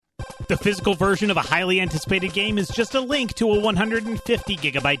The physical version of a highly anticipated game is just a link to a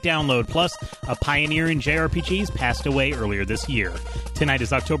 150-gigabyte download. Plus, a pioneer in JRPGs passed away earlier this year. Tonight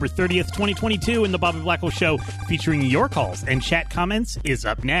is October 30th, 2022, and the Bobby Blackwell Show, featuring your calls and chat comments, is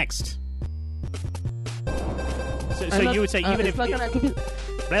up next. So you would say even if...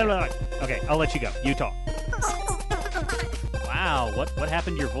 Okay, I'll let you go. You talk. Wow, what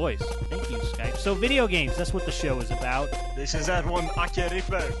happened to your voice? Thank you, Skype. So video games, that's what the show is about. This is that one Ake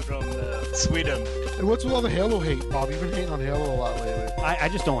Ripper from Sweden. And what's with all the Halo hate, Bob? You've been hating on Halo a lot lately. I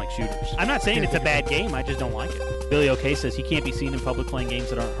just don't like shooters. I'm not saying it's a bad game, I just don't like it. Billy OK says he can't be seen in public playing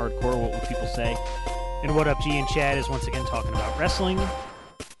games that aren't hardcore. What will people say? And What Up G and Chad is once again talking about wrestling.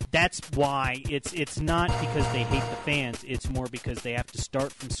 That's why it's not because they hate the fans, it's more because they have to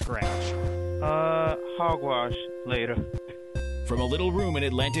start from scratch. Hogwash later. From a little room in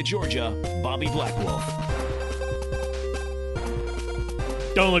Atlanta, Georgia, Bobby Blackwolf.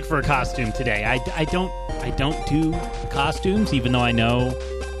 Don't look for a costume today. I don't do costumes, even though I know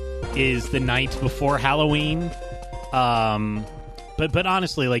is the night before Halloween. But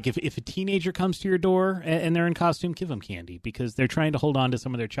honestly, like if a teenager comes to your door and they're in costume, give them candy because they're trying to hold on to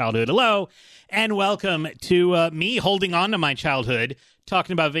some of their childhood. Hello, and welcome to me holding on to my childhood,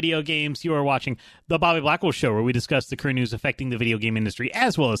 talking about video games. You are watching The Bobby Blackwell Show, where we discuss the current news affecting the video game industry,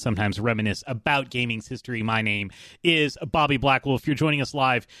 as well as sometimes reminisce about gaming's history. My name is Bobby Blackwell. If you're joining us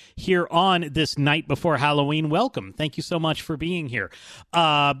live here on this night before Halloween, welcome. Thank you so much for being here.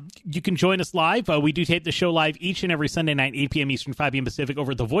 You can join us live. We do tape the show live each and every Sunday night, 8 p.m. Eastern, 5 p.m. Pacific,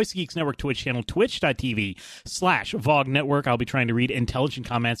 over the Voice of Geeks Network Twitch channel, twitch.tv/VOG Network. I'll be trying to read intelligent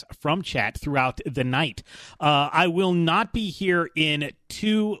comments from chat throughout the night. I will not be here in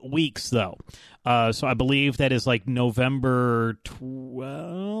 2 weeks, though. So I believe that is like November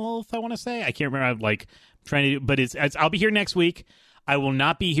 12th, I want to say. I can't remember. I'm like trying to, but it's I'll be here next week. I will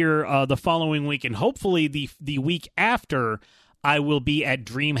not be here the following week, and hopefully the week after I will be at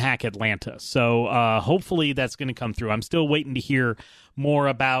DreamHack Atlanta. So hopefully that's going to come through. I'm still waiting to hear more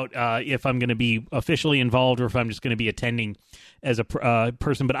about if I'm going to be officially involved or if I'm just going to be attending as a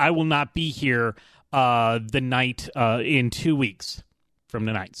person. But I will not be here the night in 2 weeks from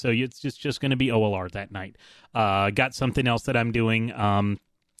tonight. So it's just going to be OLR that night. Got something else that I'm doing.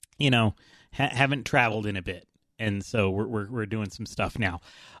 Haven't traveled in a bit. And so we're doing some stuff now.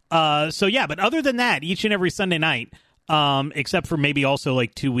 But other than that, each and every Sunday night, except for maybe also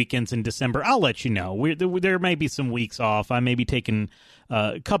like 2 weekends in December, I'll let you know. There may be some weeks off. I may be taking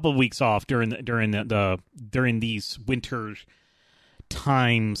a couple of weeks off during these winter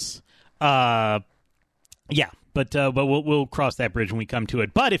times. But we'll cross that bridge when we come to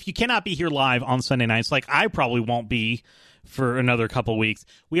it. But if you cannot be here live on Sunday nights, like I probably won't be for another couple weeks,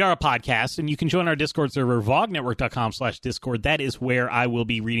 we are a podcast, and you can join our Discord server, vognetwork.com/Discord. That is where I will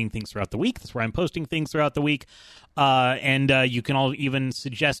be reading things throughout the week. That's where I'm posting things throughout the week. And you can all even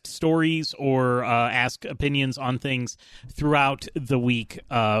suggest stories or ask opinions on things throughout the week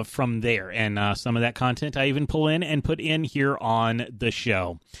from there. And some of that content I even pull in and put in here on the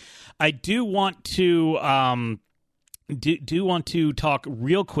show. I do want to talk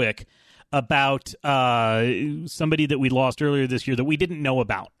real quick about somebody that we lost earlier this year that we didn't know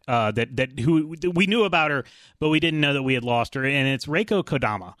about. We knew about her, but we didn't know that we had lost her, and it's Reiko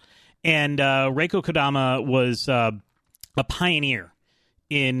Kodama. And Reiko Kodama was a pioneer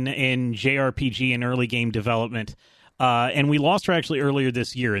in JRPG and early game development, and we lost her actually earlier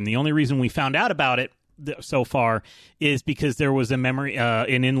this year. And the only reason we found out about it so far is because there was an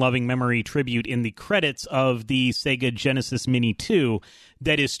in loving memory tribute in the credits of the Sega Genesis Mini 2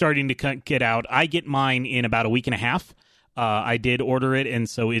 that is starting to get out. I get mine in about a week and a half. I did order it, and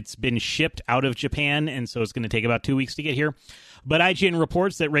so it's been shipped out of Japan, and so it's going to take about 2 weeks to get here. But IGN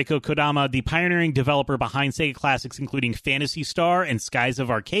reports that Reiko Kodama, the pioneering developer behind Sega classics including Phantasy Star and Skies of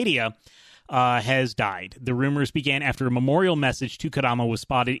Arcadia, has died. The rumors began after a memorial message to Kodama was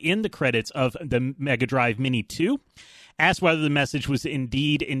spotted in the credits of the Mega Drive Mini 2. Asked whether the message was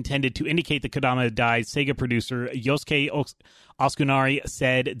indeed intended to indicate that Kodama had died, Sega producer Yosuke Osunari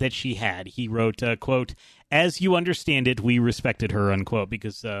said that she had. He wrote, quote, "As you understand it, we respected her," unquote,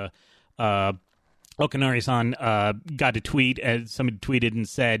 because Okunari-san got a tweet, somebody tweeted and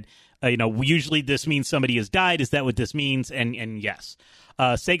said, usually this means somebody has died. Is that what this means? And yes.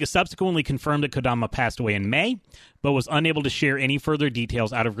 Sega subsequently confirmed that Kodama passed away in May, but was unable to share any further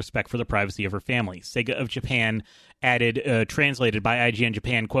details out of respect for the privacy of her family. Sega of Japan added, translated by IGN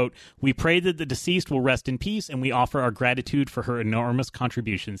Japan, quote, "We pray that the deceased will rest in peace, and we offer our gratitude for her enormous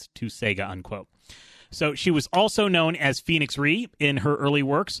contributions to Sega," unquote. So she was also known as Phoenix Rie in her early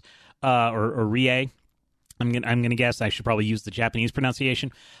works, or Rie. I'm gonna guess I should probably use the Japanese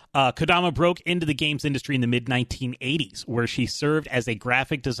pronunciation. Kodama broke into the games industry in the mid-1980s, where she served as a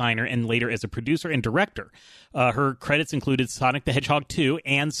graphic designer and later as a producer and director. Her credits included Sonic the Hedgehog 2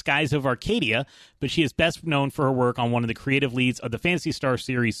 and Skies of Arcadia, but she is best known for her work on one of the creative leads of the Phantasy Star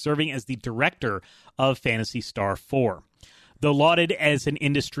series, serving as the director of Phantasy Star 4. Though lauded as an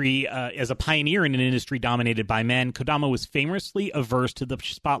industry, as a pioneer in an industry dominated by men, Kodama was famously averse to the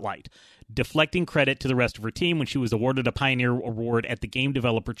spotlight, deflecting credit to the rest of her team when she was awarded a Pioneer Award at the Game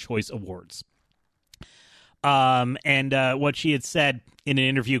Developer Choice Awards. What she had said in an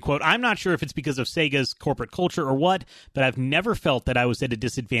interview, quote, "I'm not sure if it's because of Sega's corporate culture or what, but I've never felt that I was at a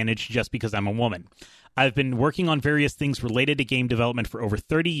disadvantage just because I'm a woman. I've been working on various things related to game development for over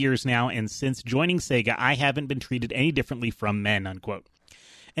 30 years now, and since joining Sega, I haven't been treated any differently from men," unquote.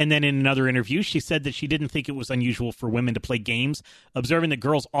 And then in another interview, she said that she didn't think it was unusual for women to play games, observing that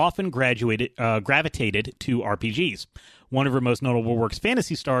girls often gravitated to RPGs. One of her most notable works,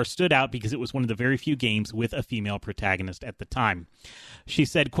 Phantasy Star, stood out because it was one of the very few games with a female protagonist at the time. She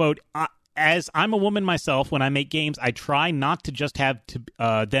said, quote, "As I'm a woman myself, when I make games, I try not to just have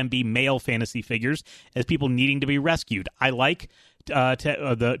them be male fantasy figures as people needing to be rescued. I like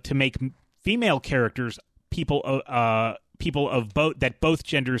to make female characters people of both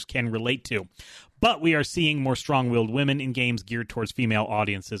genders can relate to. But we are seeing more strong-willed women in games geared towards female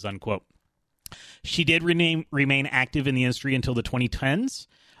audiences," unquote. She did remain active in the industry until the 2010s,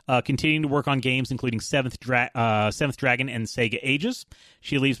 continuing to work on games including Seventh Dragon and Sega Ages.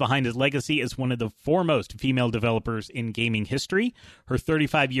 She leaves behind his legacy as one of the foremost female developers in gaming history, her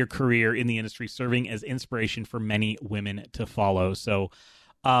 35-year career in the industry serving as inspiration for many women to follow. So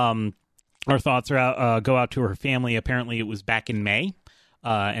our thoughts are go out to her family. Apparently it was back in May,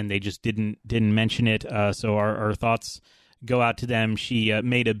 and they just didn't mention it, so our thoughts go out to them. She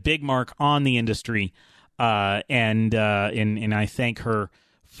made a big mark on the industry, and I thank her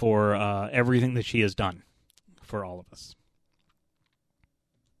for everything that she has done for all of us.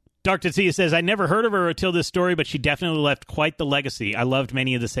 Dark Tetsuya says, "I never heard of her until this story, but she definitely left quite the legacy. I loved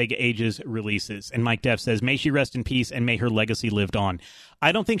many of the Sega Ages releases." And Mike Def says, "May she rest in peace and may her legacy lived on."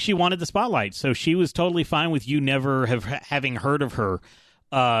 I don't think she wanted the spotlight, so she was totally fine with you never having heard of her.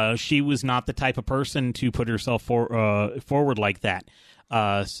 She was not the type of person to put herself forward like that.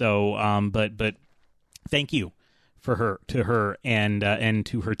 But thank you to her and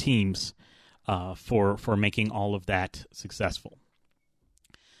to her teams for making all of that successful.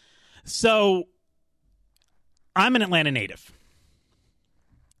 So, I'm an Atlanta native,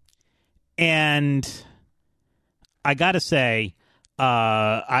 and I gotta say,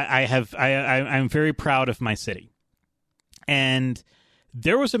 I'm very proud of my city. And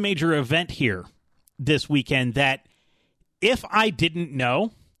there was a major event here this weekend that, if I didn't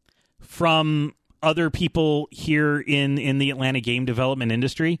know from other people here in the Atlanta game development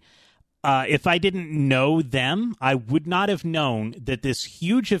industry, if I didn't know them, I would not have known that this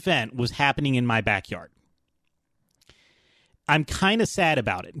huge event was happening in my backyard. I'm kind of sad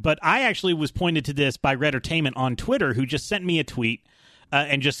about it, but I actually was pointed to this by Redditainment on Twitter, who just sent me a tweet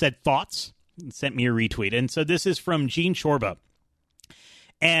and just said thoughts, and sent me a retweet. And so this is from Gene Shorba.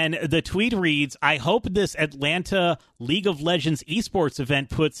 And the tweet reads, "I hope this Atlanta League of Legends esports event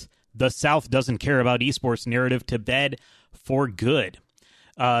puts the South doesn't care about esports narrative to bed for good.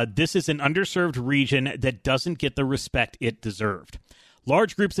 This is an underserved region that doesn't get the respect it deserved.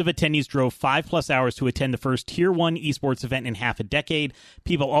 Large groups of attendees drove 5+ hours to attend the first Tier 1 esports event in half a decade.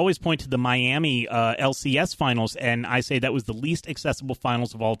 People always point to the Miami LCS finals, and I say that was the least accessible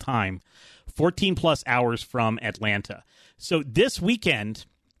finals of all time. 14+ hours from Atlanta." So this weekend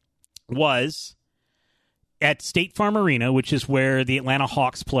was at State Farm Arena, which is where the Atlanta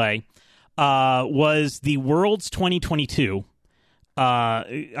Hawks play, was the Worlds 2022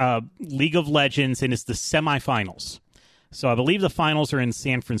 League of Legends, and it's the semifinals. So I believe the finals are in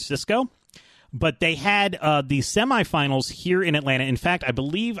San Francisco, but they had the semifinals here in Atlanta. In fact, I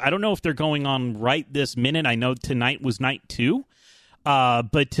don't know if they're going on right this minute. I know tonight was night 2,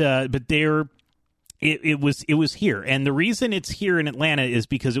 but it was here. And the reason it's here in Atlanta is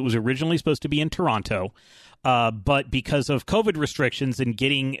because it was originally supposed to be in Toronto, but because of COVID restrictions and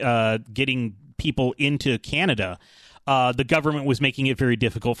getting people into Canada, the government was making it very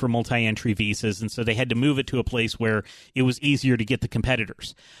difficult for multi-entry visas, and so they had to move it to a place where it was easier to get the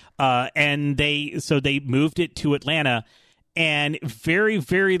competitors. And they moved it to Atlanta, and very,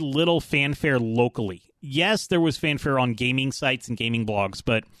 very little fanfare locally. Yes, there was fanfare on gaming sites and gaming blogs,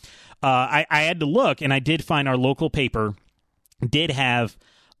 but I had to look, and I did find our local paper did have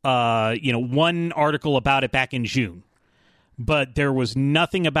one article about it back in June. but there was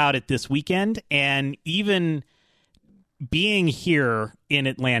nothing about it this weekend. And even being here in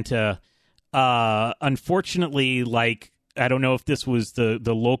Atlanta, unfortunately, like, I don't know if this was the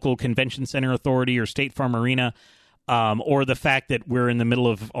local convention center authority or State Farm Arena, or the fact that we're in the middle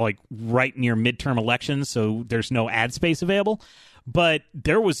of, like, right near midterm elections, so there's no ad space available. But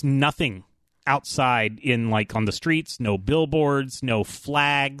there was nothing outside in, like, on the streets, no billboards, no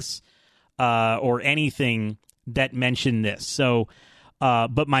flags, or anything that mentioned this. So,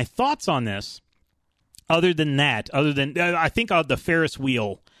 but my thoughts on this, other than I think the Ferris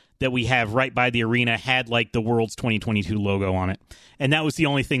wheel that we have right by the arena had, like, the World's 2022 logo on it. And that was the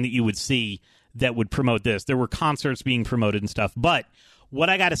only thing that you would see that would promote this. There were concerts being promoted and stuff. But what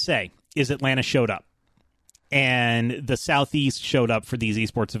I got to say is Atlanta showed up. And the Southeast showed up for these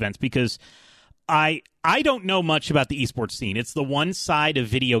esports events because I don't know much about the esports scene. It's the one side of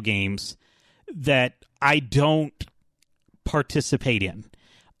video games that I don't participate in.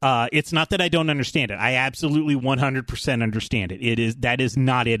 It's not that I don't understand it. I absolutely 100% understand it. That is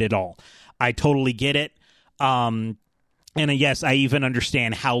not it at all. I totally get it. And yes, I even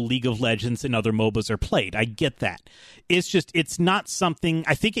understand how League of Legends and other MOBAs are played. I get that. It's not something,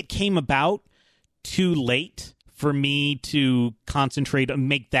 I think it came about too late for me to concentrate and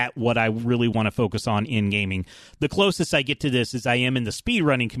make that what I really want to focus on in gaming. The closest I get to this is I am in the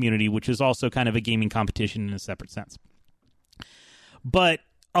speedrunning community, which is also kind of a gaming competition in a separate sense. But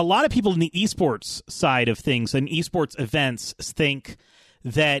a lot of people in the esports side of things and esports events think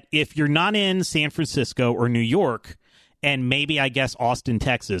that if you're not in San Francisco or New York, and maybe, I guess, Austin,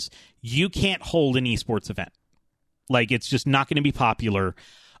 Texas, you can't hold an esports event. Like, it's just not going to be popular.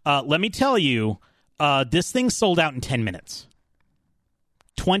 Let me tell you, this thing sold out in 10 minutes.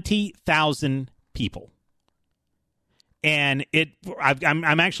 20,000 people. And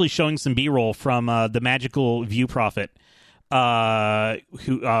I'm actually showing some B-roll from the Magical View Prophet who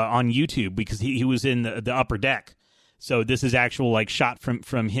on YouTube, because he was in the upper deck. So this is actual, like, shot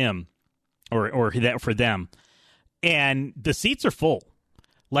from him or that for them. And the seats are full.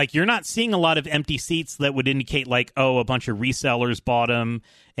 Like, you're not seeing a lot of empty seats that would indicate, like, oh, a bunch of resellers bought them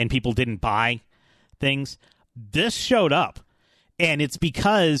and people didn't buy things. This showed up. And it's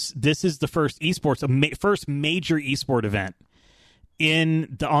because this is the first first major esport event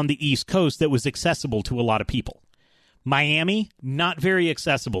on the East Coast that was accessible to a lot of people. Miami, not very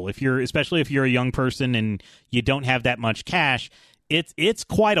accessible. Especially if you're a young person and you don't have that much cash, it's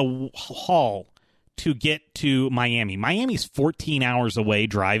quite a haul to get to Miami. Miami's 14 hours away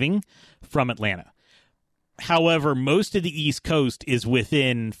driving from Atlanta. However, most of the East Coast is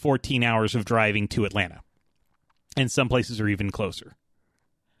within 14 hours of driving to Atlanta. And some places are even closer.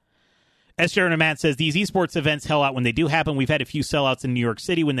 As Sharon and Matt says, these esports events hell out when they do happen. We've had a few sellouts in New York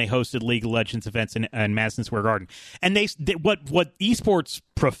City when they hosted League of Legends events in Madison Square Garden. And what esports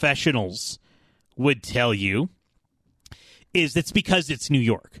professionals would tell you is it's because it's New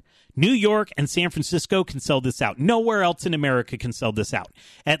York. New York and San Francisco can sell this out. Nowhere else in America can sell this out.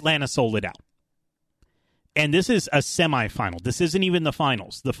 Atlanta sold it out. And this is a semifinal. This isn't even the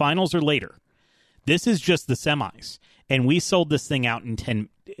finals. The finals are later. This is just the semis. And we sold this thing out in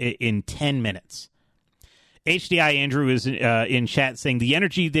 10 minutes. HDI Andrew is in chat saying, the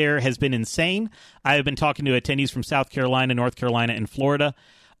energy there has been insane. I have been talking to attendees from South Carolina, North Carolina, and Florida.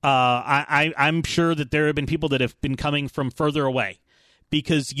 I'm sure that there have been people that have been coming from further away,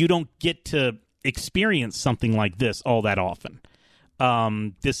 because you don't get to experience something like this all that often.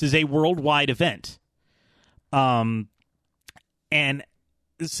 This is a worldwide event. And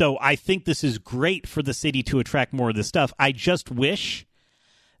so I think this is great for the city to attract more of this stuff. I just wish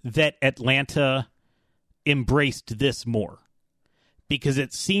that Atlanta embraced this more, because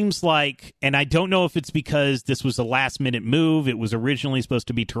it seems like, and I don't know if it's because this was a last-minute move. It was originally supposed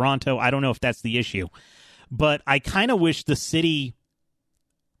to be Toronto. I don't know if that's the issue. But I kind of wish the city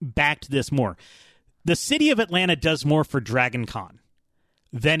backed this more. The city of Atlanta does more for Dragon Con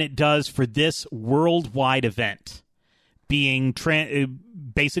than it does for this worldwide event being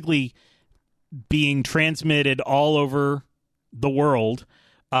basically being transmitted all over the world.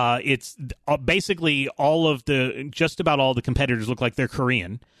 It's basically just about all the competitors look like they're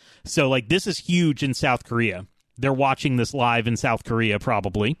Korean. So, like, this is huge in South Korea. They're watching this live in South Korea,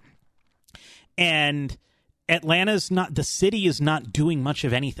 probably. And the city is not doing much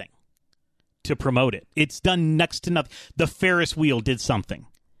of anything to promote it. It's done next to nothing. The Ferris wheel did something,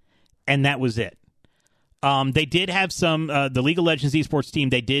 and that was it. They did have some, the League of Legends esports team,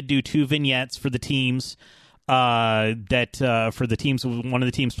 they did do 2 vignettes for the teams, for the teams, one of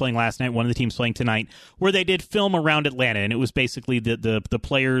the teams playing last night, one of the teams playing tonight, where they did film around Atlanta, and it was basically the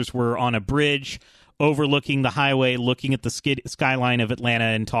players were on a bridge overlooking the highway, looking at the skyline of Atlanta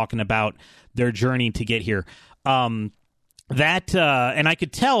and talking about their journey to get here. And I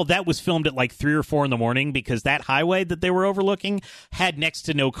could tell that was filmed at like 3 or 4 in the morning because that highway that they were overlooking had next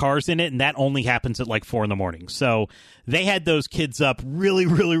to no cars in it, and that only happens at like 4 in the morning. So they had those kids up really,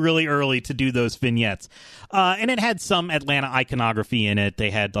 really, really early to do those vignettes. And it had some Atlanta iconography in it.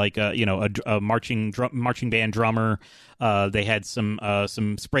 They had like a marching band drummer. They had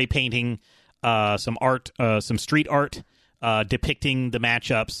some spray painting, some art, some street art depicting the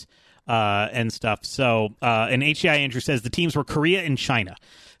matchups. And stuff. So, and HDI Andrew says the teams were Korea and China.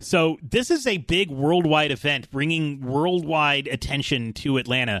 So this is a big worldwide event, bringing worldwide attention to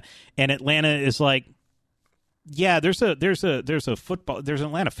Atlanta. And Atlanta is like, yeah, there's an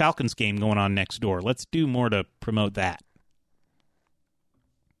Atlanta Falcons game going on next door. Let's do more to promote that.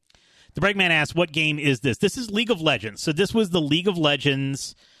 The Breakman asks, what game is this? This is League of Legends. So this was the League of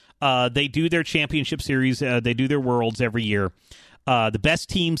Legends. They do their championship series. They do their worlds every year. The best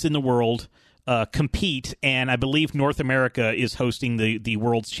teams in the world compete, and I believe North America is hosting the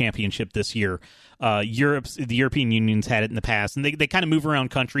World's Championship this year. The European Union's had it in the past, and they kind of move around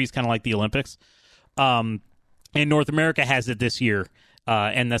countries, kind of like the Olympics. And North America has it this year,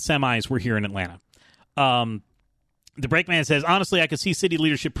 and the semis were here in Atlanta. The Breakman says, honestly, I could see city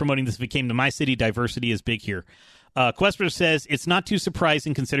leadership promoting this if it came to my city. Diversity is big here. Quesper says, it's not too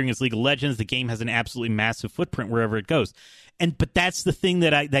surprising considering it's League of Legends. The game has an absolutely massive footprint wherever it goes. But that's the thing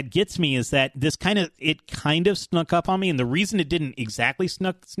that gets me is that it kind of snuck up on me. And the reason it didn't exactly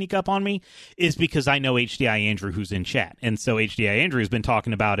sneak up on me is because I know HDI Andrew, who's in chat. And so HDI Andrew has been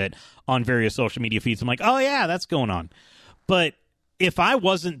talking about it on various social media feeds. I'm like, oh yeah, that's going on. But if I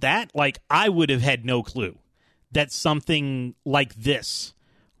wasn't that, like, I would have had no clue that something like this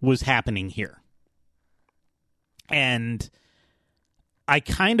was happening here. And I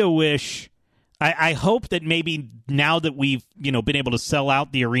kind of wish, I hope that maybe now that we've, been able to sell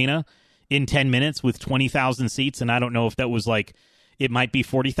out the arena in 10 minutes with 20,000 seats, and I don't know if that was like, it might be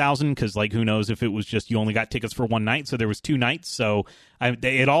 40,000 because, like, who knows if it was just you only got tickets for one night, so there was 2 nights, so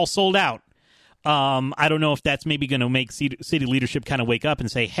it all sold out. I don't know if that's maybe going to make city leadership kind of wake up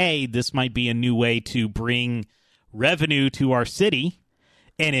and say, hey, this might be a new way to bring revenue to our city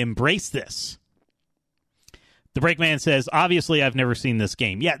and embrace this. The Breakman says, obviously, I've never seen this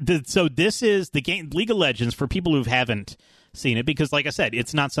game. Yeah, so this is the game, League of Legends, for people who haven't seen it, because, like I said,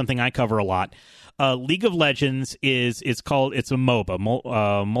 it's not something I cover a lot. League of Legends it's a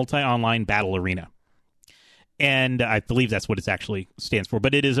MOBA, multi-online battle arena. And I believe that's what it actually stands for,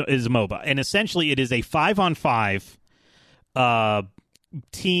 but it is a MOBA. And essentially, it is a 5-on-5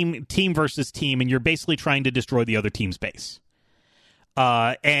 team versus team, and you're basically trying to destroy the other team's base.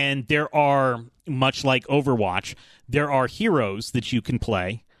 And there are, much like Overwatch, there are heroes that you can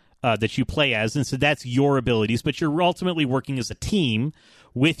play, that you play as, and so that's your abilities, but you're ultimately working as a team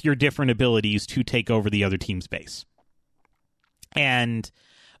with your different abilities to take over the other team's base. And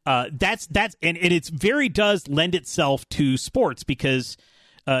that's and it's very does lend itself to sports because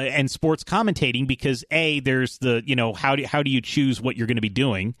and sports commentating because there's the how do you choose what you're going to be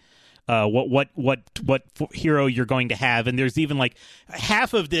doing, what hero you're going to have, and there's even like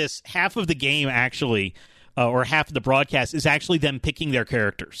half of the game actually, or half of the broadcast is actually them picking their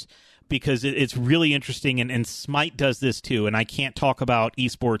characters. Because it's really interesting, and Smite does this too. And I can't talk about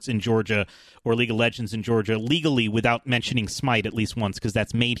esports in Georgia or League of Legends in Georgia legally without mentioning Smite at least once, because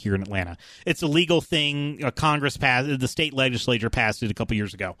that's made here in Atlanta. It's a legal thing. Congress passed, the state legislature passed it a couple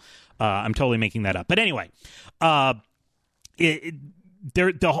years ago. I'm totally making that up, but anyway, half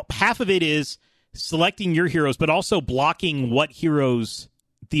of it is selecting your heroes, but also blocking what heroes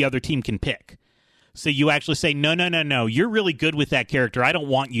the other team can pick. So you actually say, no, you're really good with that character. I don't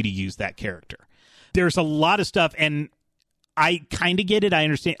want you to use that character. There's a lot of stuff, and I kind of get it. I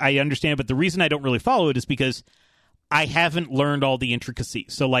understand, but the reason I don't really follow it is because I haven't learned all the intricacies.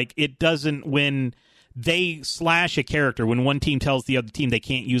 So, like, it doesn't, when they slash a character, when one team tells the other team they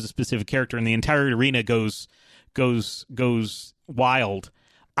can't use a specific character and the entire arena goes wild,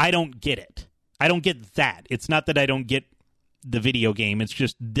 I don't get it. I don't get that. It's not that I don't get the video game. It's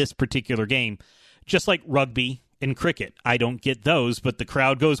just this particular game. Just like rugby and cricket. I don't get those, but the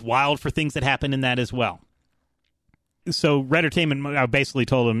crowd goes wild for things that happen in that as well. So Red Entertainment, I basically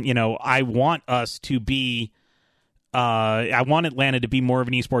told him, I want us to be, I want Atlanta to be more of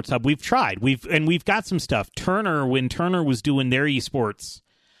an esports hub. We've tried. We've got some stuff. when Turner was doing their esports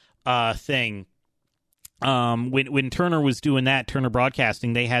thing, when Turner was doing that, Turner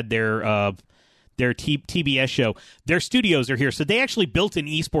Broadcasting, they had their TBS show. Their studios are here, so they actually built an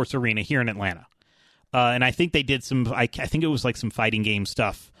esports arena here in Atlanta. And I think they did some, I think it was like some fighting game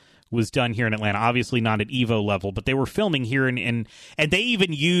stuff was done here in Atlanta. Obviously not at Evo level, but they were filming here, and they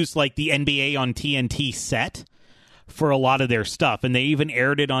even used like the NBA on TNT set for a lot of their stuff, and they even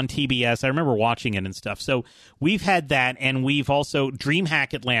aired it on TBS. I remember watching it and stuff. So we've had that, and we've also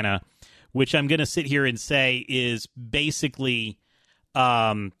DreamHack Atlanta, which I'm going to sit here and say is basically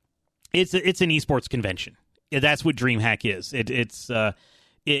it's an esports convention. That's what DreamHack is.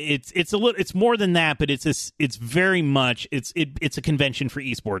 It's more than that, but it's very much it's a convention for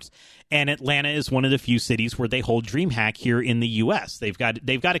esports, and Atlanta is one of the few cities where they hold DreamHack here in the U.S. They've got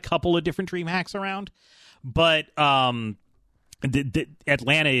a couple of different DreamHacks around, but Atlanta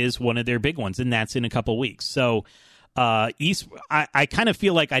is one of their big ones, and that's in a couple weeks. So I kind of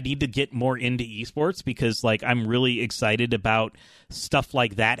feel like I need to get more into esports because like I'm really excited about stuff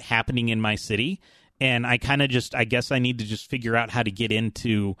like that happening in my city. And I kind of I guess I need to just figure out how to get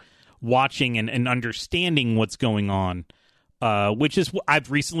into watching and understanding what's going on, which is, I've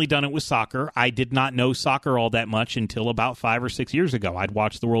recently done it with soccer. I did not know soccer all that much until about 5 or 6 years ago. I'd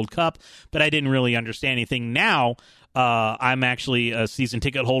watched the World Cup, but I didn't really understand anything. Now, I'm actually a season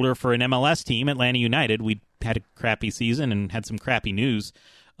ticket holder for an MLS team, Atlanta United. We had a crappy season and had some crappy news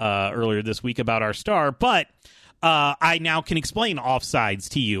earlier this week about our star, but I now can explain offsides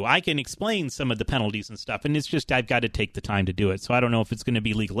to you. I can explain some of the penalties and stuff, and it's just I've got to take the time to do it. So I don't know if it's going to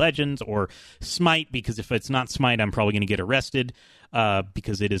be League of Legends or Smite, because if it's not Smite, I'm probably going to get arrested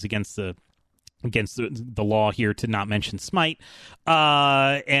because it is against the law here to not mention Smite.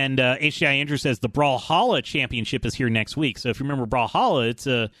 And HDI Andrew says the Brawlhalla Championship is here next week. So if you remember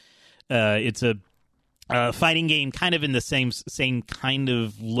Brawlhalla, it's a fighting game kind of in the same kind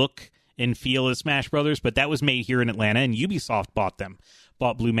of look and feel as Smash Brothers, but that was made here in Atlanta, and Ubisoft bought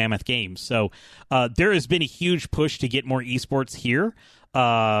Blue Mammoth Games. So there has been a huge push to get more esports here,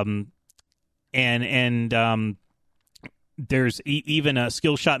 and there's even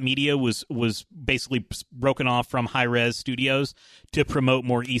Skillshot Media was basically broken off from High Res Studios to promote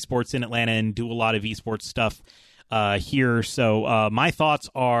more esports in Atlanta and do a lot of esports stuff here. So my thoughts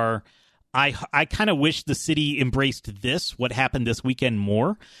are, I kind of wish the city embraced what happened this weekend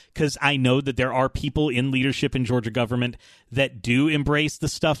more, because I know that there are people in leadership in Georgia government that do embrace the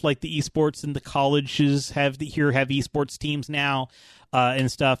stuff like the esports, and the colleges have esports teams now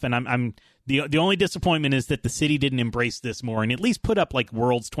and stuff. And I'm the only disappointment is that the city didn't embrace this more and at least put up like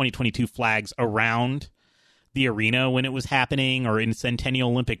Worlds 2022 flags around the arena when it was happening, or in Centennial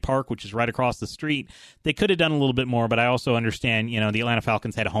Olympic Park, which is right across the street. They could have done a little bit more, but I also understand, the Atlanta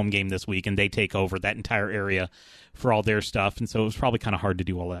Falcons had a home game this week, and they take over that entire area for all their stuff, and so it was probably kind of hard to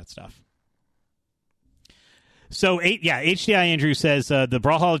do all that stuff. So, HDI Andrew says the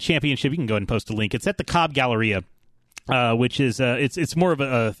Brawlhalla Championship, you can go ahead and post a link. It's at the Cobb Galleria. Which is it's more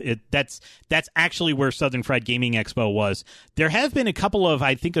of that's actually where Southern Fried Gaming Expo was. There have been a couple of,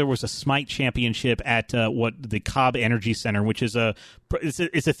 I think there was a Smite Championship at the Cobb Energy Center, which is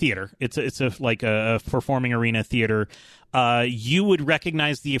it's a theater. It's a performing arena theater. You would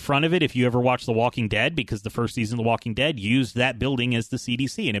recognize the front of it if you ever watched The Walking Dead, because the first season of The Walking Dead used that building as the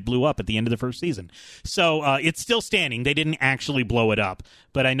CDC, and it blew up at the end of the first season. So it's still standing. They didn't actually blow it up,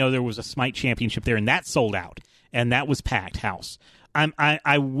 but I know there was a Smite Championship there, and that sold out. And that was packed house.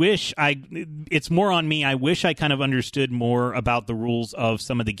 I wish it's more on me. I wish I kind of understood more about the rules of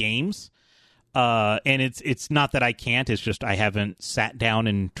some of the games. And it's not that I can't. It's just I haven't sat down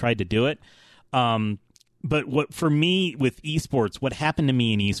and tried to do it. But what for me with esports, what happened to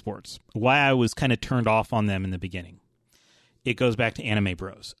me in esports, why I was kind of turned off on them in the beginning, it goes back to Anime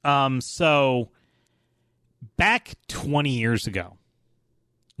Bros. So back 20 years ago,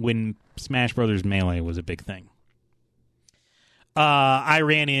 when Smash Brothers Melee was a big thing, I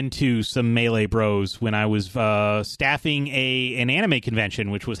ran into some Melee bros when I was staffing an anime convention,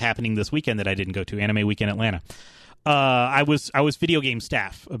 which was happening this weekend that I didn't go to, Anime Weekend Atlanta. I was video game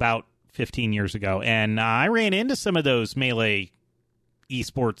staff about 15 years ago, and I ran into some of those Melee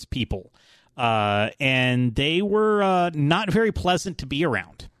esports people, and they were not very pleasant to be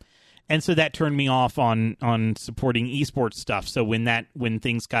around. And so that turned me off on supporting esports stuff. So when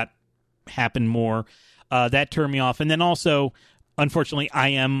things happened more, that turned me off. And then also, unfortunately, I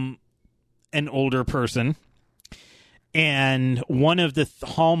am an older person, and one of the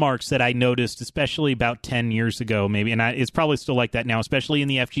hallmarks that I noticed, especially about 10 years ago, maybe, and it's probably still like that now, especially in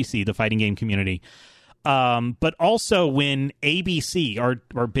the FGC, the fighting game community, but also when ABC,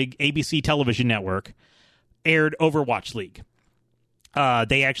 our big ABC television network, aired Overwatch League.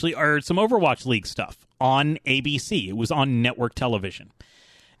 They actually aired some Overwatch League stuff on ABC. It was on network television.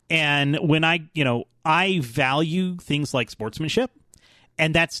 And when I value things like sportsmanship,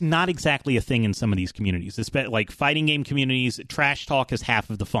 And that's not exactly a thing in some of these communities. Like fighting game communities, trash talk is half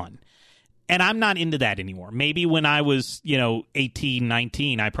of the fun. And I'm not into that anymore. Maybe when I was, 18,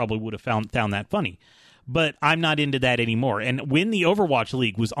 19, I probably would have found that funny. But I'm not into that anymore. And when the Overwatch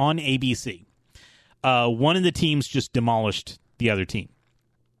League was on ABC, one of the teams just demolished the other team.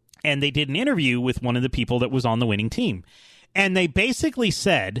 And they did an interview with one of the people that was on the winning team. And they basically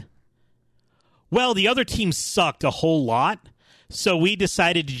said, well, the other team sucked a whole lot, so we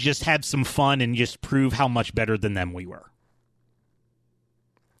decided to just have some fun and just prove how much better than them we were.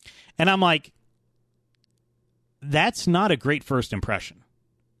 And I'm like, that's not a great first impression.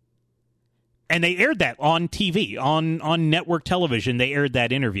 And they aired that on TV, on network television. They aired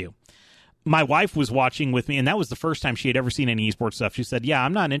that interview. My wife was watching with me, and that was the first time she had ever seen any esports stuff. She said, yeah,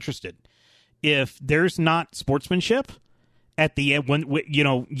 I'm not interested. If there's not sportsmanship at the end, when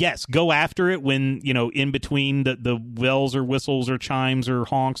yes, go after it when, in between the bells or whistles or chimes or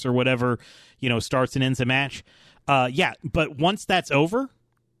honks or whatever, starts and ends a match. Yeah, but once that's over,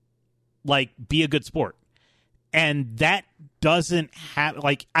 like, be a good sport. And that doesn't have,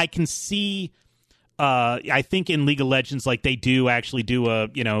 like, I can see, I think in League of Legends, like, they do actually do a,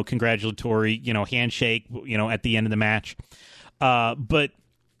 congratulatory, handshake, at the end of the match. But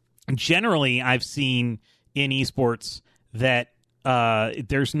generally, I've seen in esports that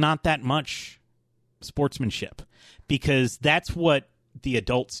there's not that much sportsmanship, because that's what the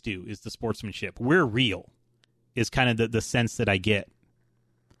adults do, is the sportsmanship. We're real, is kind of the sense that I get.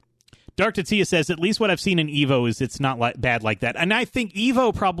 Dark Tatsia says, at least what I've seen in EVO is it's not bad like that. And I think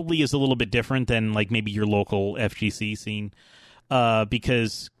EVO probably is a little bit different than like maybe your local FGC scene,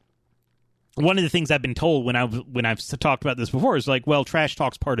 because one of the things I've been told when I've talked about this before is like, well, trash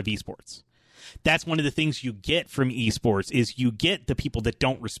talk's part of esports. That's one of the things you get from esports, is you get the people that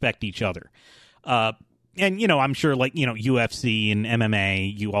don't respect each other. And, I'm sure, like, UFC and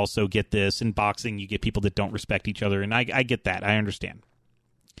MMA, you also get this. In boxing, you get people that don't respect each other. And I get that. I understand.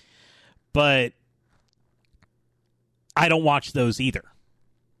 But I don't watch those either.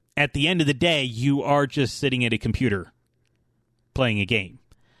 At the end of the day, you are just sitting at a computer playing a game.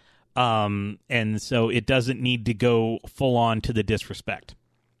 And so it doesn't need to go full on to the disrespect.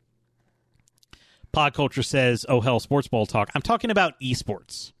 Pod Culture says, oh, hell, sports ball talk. I'm talking about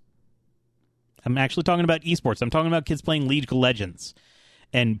esports. I'm actually talking about esports. I'm talking about kids playing League of Legends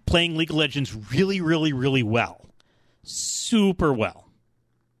and playing League of Legends really, really, really well. Super well.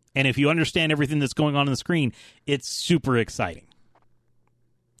 And if you understand everything that's going on the screen, it's super exciting.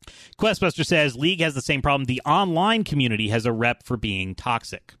 Questbuster says, League has the same problem. The online community has a rep for being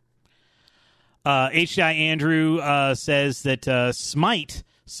toxic. HDI Andrew says that Smite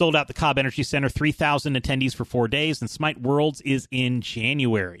sold out the Cobb Energy Center, 3,000 attendees for 4 days, and Smite Worlds is in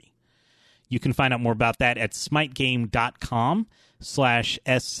January. You can find out more about that at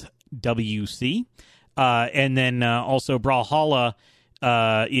smitegame.com/SWC. And then also Brawlhalla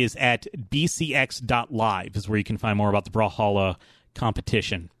is at bcx.live is where you can find more about the Brawlhalla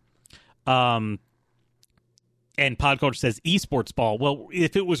competition. And Podculture says esports ball. Well,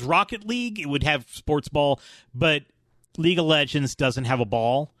 if it was Rocket League, it would have sports ball, but League of Legends doesn't have a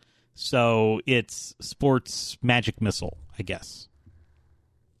ball, so it's sports magic missile, I guess.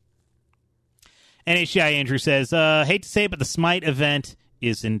 And HCI Andrew says, hate to say it, but the Smite event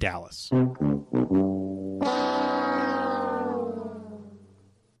is in Dallas.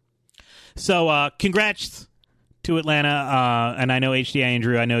 So, congrats to Atlanta, and I know HDI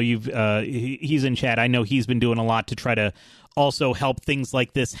Andrew, I know he's in chat. I know he's been doing a lot to try to also help things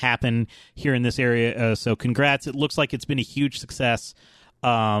like this happen here in this area. So congrats. It looks like it's been a huge success.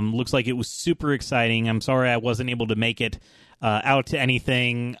 Looks like it was super exciting. I'm sorry I wasn't able to make it out to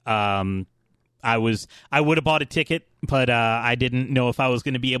anything. I would have bought a ticket, but I didn't know if I was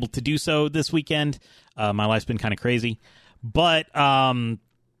going to be able to do so this weekend. My life's been kind of crazy, but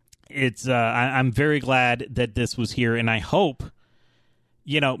it's I'm very glad that this was here, and I hope,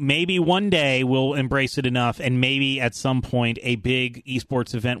 maybe one day we'll embrace it enough, and maybe at some point a big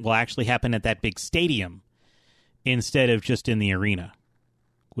esports event will actually happen at that big stadium instead of just in the arena.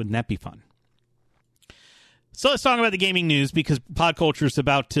 Wouldn't that be fun? So let's talk about the gaming news, because Podculture is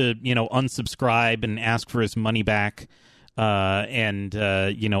about to, unsubscribe and ask for his money back, and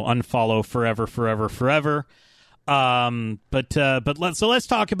unfollow forever. But let's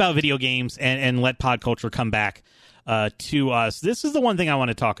talk about video games and let Podculture come back to us. This is the one thing I want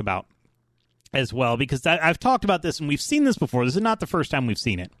to talk about as well, because I've talked about this and we've seen this before. This is not the first time we've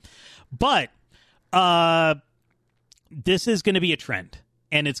seen it, but this is going to be a trend,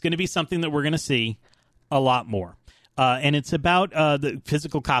 and it's going to be something that we're going to see a lot more. And it's about the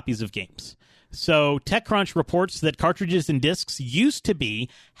physical copies of games. So TechCrunch reports that cartridges and discs used to be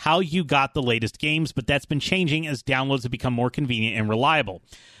how you got the latest games, but that's been changing as downloads have become more convenient and reliable.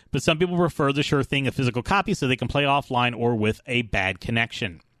 But some people prefer the sure thing, a physical copy, so they can play offline or with a bad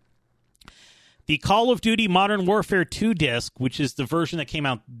connection. The Call of Duty Modern Warfare 2 disc, which is the version that came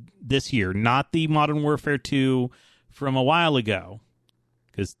out this year, not the Modern Warfare 2 from a while ago,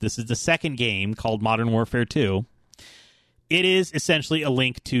 because this is the second game called Modern Warfare 2, it is essentially a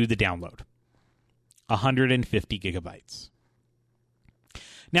link to the download. 150 gigabytes.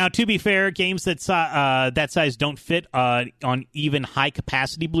 Now, to be fair, games that size don't fit on even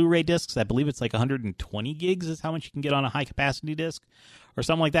high-capacity Blu-ray discs. I believe it's like 120 gigs is how much you can get on a high-capacity disc or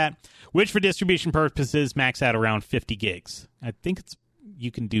something like that, which for distribution purposes max out around 50 gigs. I think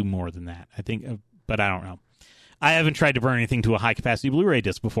you can do more than that, I think, but I don't know. I haven't tried to burn anything to a high-capacity Blu-ray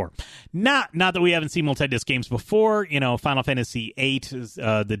disc before. Not that we haven't seen multi-disc games before. You know, Final Fantasy VIII,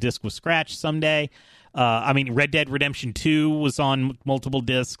 the disc was scratched someday. Red Dead Redemption 2 was on multiple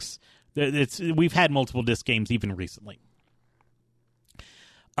discs. We've had multiple disc games even recently.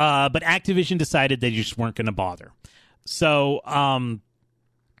 But Activision decided they just weren't going to bother. So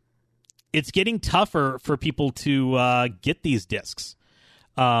it's getting tougher for people to get these discs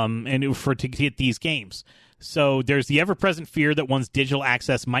and to get these games. So there's the ever-present fear that one's digital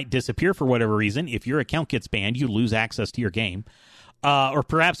access might disappear for whatever reason. If your account gets banned, you lose access to your game. Or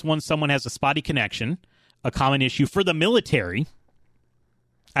perhaps once someone has a spotty connection, a common issue for the military.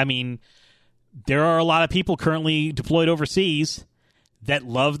 I mean, there are a lot of people currently deployed overseas that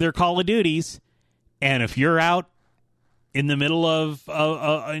love their Call of Duties, and if you're out in the middle of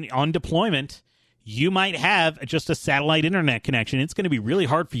on deployment, you might have just a satellite internet connection. It's going to be really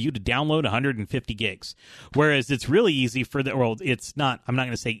hard for you to download 150 gigs. Whereas it's really easy it's not, I'm not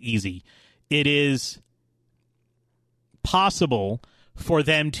going to say easy. It is possible for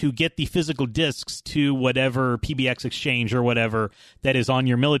them to get the physical discs to whatever PBX exchange or whatever that is on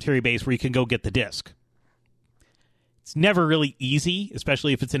your military base where you can go get the disc. It's never really easy,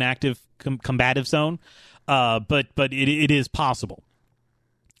 especially if it's an active combative zone, but it is possible.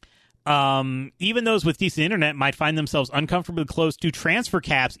 Even those with decent internet might find themselves uncomfortably close to transfer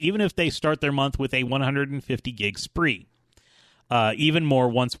caps, even if they start their month with a 150 gig spree. Even more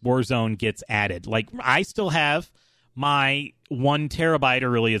once Warzone gets added. Like, I still have my 1 terabyte, or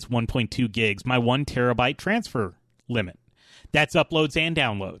really it's 1.2 gigs, my 1 terabyte transfer limit. That's uploads and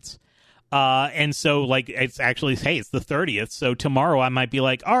downloads. And so, like, it's actually, hey, it's the 30th, so tomorrow I might be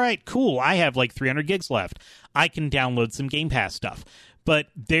like, all right, cool, I have like 300 gigs left. I can download some Game Pass stuff. But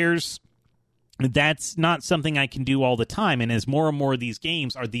that's not something I can do all the time. And as more and more of these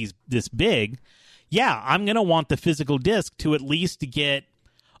games are this big, yeah, I'm going to want the physical disc to at least get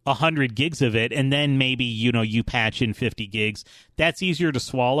 100 gigs of it, and then maybe, you patch in 50 gigs. That's easier to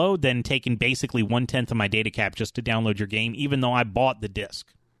swallow than taking basically 1/10 of my data cap just to download your game, even though I bought the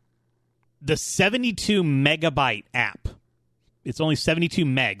disc. The 72 megabyte app, it's only 72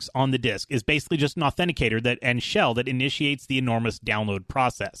 megs on the disc, is basically just an authenticator and shell that initiates the enormous download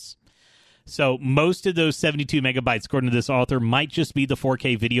process. So most of those 72 megabytes, according to this author, might just be the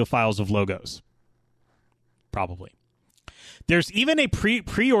 4K video files of logos. Probably. There's even a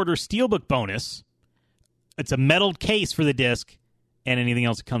pre-order steelbook bonus. It's a metal case for the disc and anything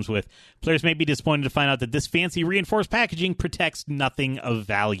else it comes with. Players may be disappointed to find out that this fancy reinforced packaging protects nothing of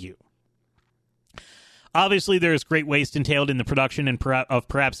value. Obviously, there is great waste entailed in the production of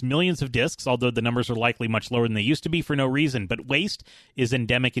perhaps millions of discs, although the numbers are likely much lower than they used to be for no reason. But waste is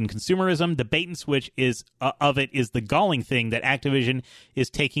endemic in consumerism. The bait and switch of it is the galling thing that Activision is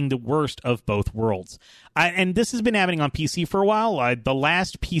taking the worst of both worlds. And this has been happening on PC for a while. The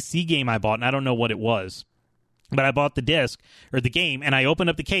last PC game I bought, and I don't know what it was, but I bought the disc, or the game, and I opened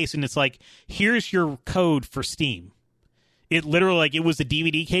up the case, and it's like, here's your code for Steam. It literally, it was a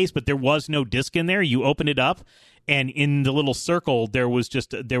DVD case, but there was no disc in there. You open it up, and in the little circle, there was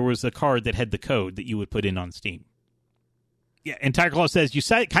a card that had the code that you would put in on Steam. Yeah, and Tiger Claw says, you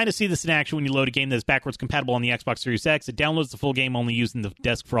kind of see this in action when you load a game that's backwards compatible on the Xbox Series X. It downloads the full game only using the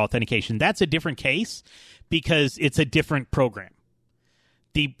disc for authentication. That's a different case because it's a different program.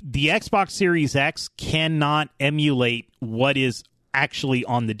 The Xbox Series X cannot emulate what is actually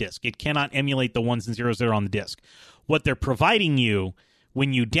on the disc. It cannot emulate the ones and zeros that are on the disc. What they're providing you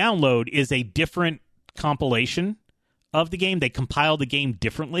when you download is a different compilation of the game. They compile the game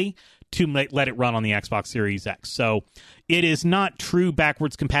differently to let it run on the Xbox Series X. So it is not true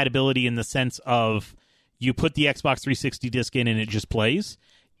backwards compatibility in the sense of you put the Xbox 360 disc in and it just plays.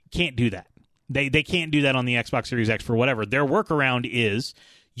 Can't do that. They can't do that on the Xbox Series X for whatever. Their workaround is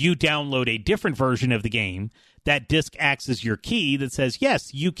you download a different version of the game. That disc acts as your key that says,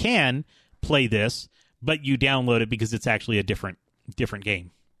 yes, you can play this, but you download it because it's actually a different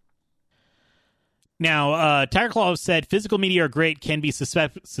game. Now, Tiger Claw said physical media are great, can be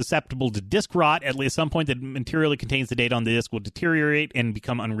susceptible to disk rot. At least some point that materially contains the data on the disk will deteriorate and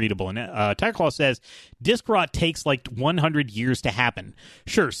become unreadable. And Tiger Claw says disk rot takes like 100 years to happen.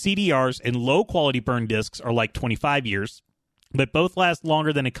 Sure, CDRs and low-quality burn disks are like 25 years, but both last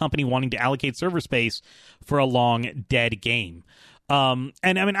longer than a company wanting to allocate server space for a long, dead game. And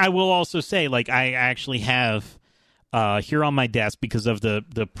I mean, I will also say, like, I actually have here on my desk, because of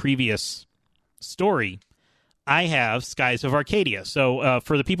the previous story, I have Skies of Arcadia. So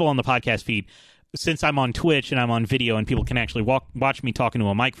for the people on the podcast feed, since I'm on Twitch and I'm on video and people can actually watch me talking to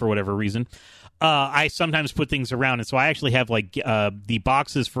a mic for whatever reason, I sometimes put things around. And so I actually have like the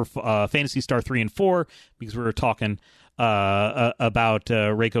boxes for Phantasy Star 3 and 4, because we were talking about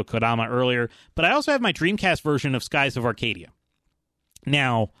Reiko Kodama earlier. But I also have my Dreamcast version of Skies of Arcadia.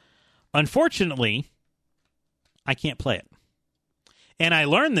 Now, unfortunately, I can't play it. And I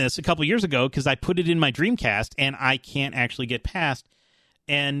learned this a couple years ago because I put it in my Dreamcast and I can't actually get past.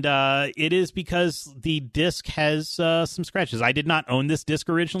 And it is because the disc has some scratches. I did not own this disc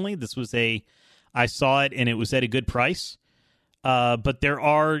originally. I saw it and it was at a good price. But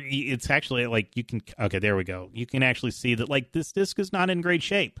it's actually like okay, there we go. You can actually see that like this disc is not in great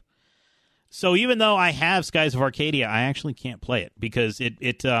shape. So even though I have Skies of Arcadia, I actually can't play it because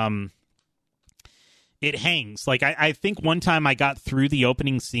it hangs. Like, I think one time I got through the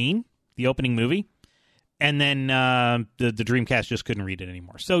opening scene, the opening movie, and then the Dreamcast just couldn't read it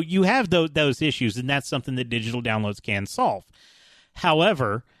anymore. So you have those issues, and that's something that digital downloads can solve.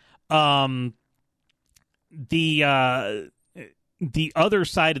 However, the other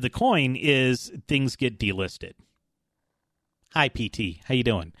side of the coin is things get delisted. Hi, PT. How you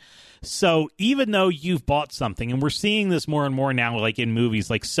doing? So even though you've bought something, and we're seeing this more and more now, like in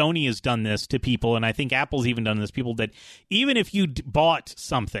movies, like Sony has done this to people, and I think Apple's even done this, people that even if you bought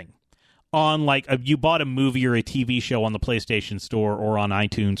something on like you bought a movie or a TV show on the PlayStation Store or on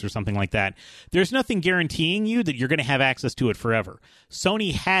iTunes or something like that, there's nothing guaranteeing you that you're going to have access to it forever.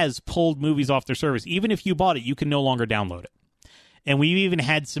 Sony has pulled movies off their service. Even if you bought it, you can no longer download it. And we've even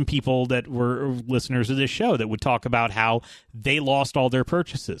had some people that were listeners of this show that would talk about how they lost all their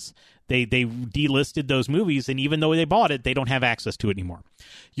purchases. They delisted those movies, and even though they bought it, they don't have access to it anymore.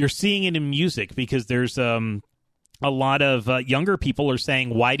 You're seeing it in music because there's a lot of younger people are saying,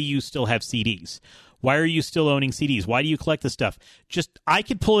 why do you still have CDs? Why are you still owning CDs? Why do you collect this stuff? I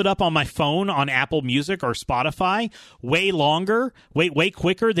could pull it up on my phone on Apple Music or Spotify way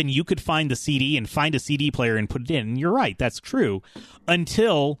quicker than you could find the CD and find a CD player and put it in. And you're right, that's true.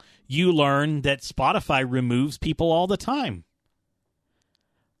 Until you learn that Spotify removes people all the time.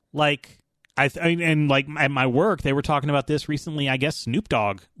 Like, and like at my work, they were talking about this recently. I guess Snoop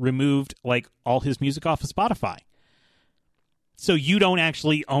Dogg removed like all his music off of Spotify. So you don't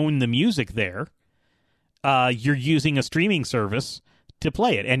actually own the music there. You're using a streaming service to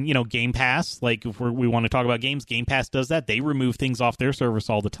play it. And, Game Pass, like if we want to talk about games, Game Pass does that. They remove things off their service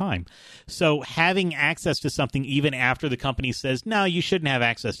all the time. So having access to something even after the company says, no, you shouldn't have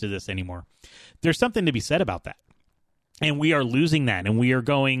access to this anymore, there's something to be said about that. And we are losing that. And we are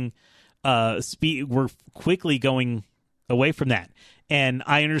going, we're quickly going away from that. And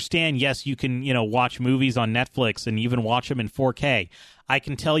I understand, yes, you can, watch movies on Netflix and even watch them in 4K. I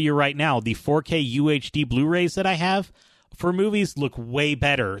can tell you right now, the 4K UHD Blu-rays that I have for movies look way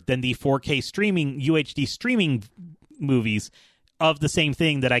better than the 4K streaming UHD streaming movies of the same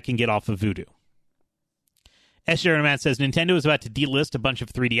thing that I can get off of Vudu. S. Jeremy Matt says, Nintendo is about to delist a bunch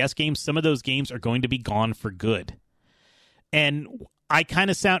of 3DS games. Some of those games are going to be gone for good. And I kind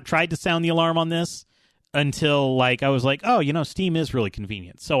of tried to sound the alarm on this until I was like, oh, Steam is really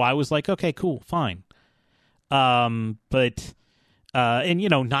convenient. So I was like, okay, cool, fine. But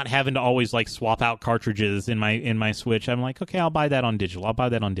not having to always swap out cartridges in my Switch, I'm like, okay, I'll buy that on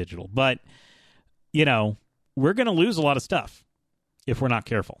digital. But we're going to lose a lot of stuff if we're not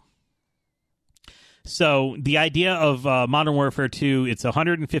careful. So the idea of Modern Warfare 2, it's a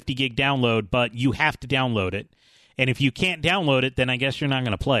 150 gig download, but you have to download it. And if you can't download it, then I guess you're not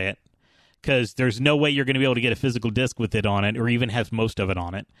going to play it, because there's no way you're going to be able to get a physical disc with it on it, or even have most of it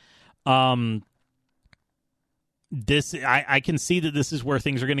on it. I can see that this is where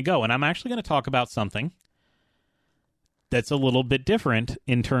things are going to go, and I'm actually going to talk about something that's a little bit different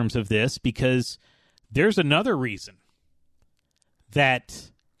in terms of this, because there's another reason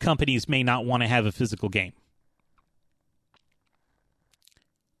that companies may not want to have a physical game.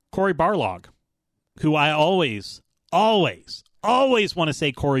 Cory Barlog, who I always want to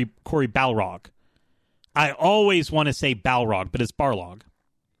say Cory Balrog. I always want to say Balrog, but it's Barlog.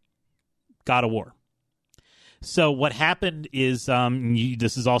 God of War. So what happened is,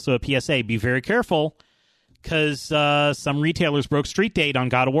 this is also a PSA, be very careful, because some retailers broke street date on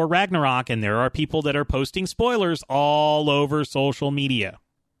God of War Ragnarok, and there are people that are posting spoilers all over social media.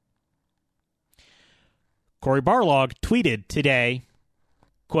 Cory Barlog tweeted today,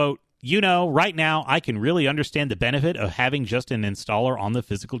 quote, right now I can really understand the benefit of having just an installer on the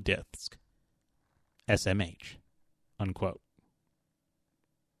physical disk. SMH, unquote.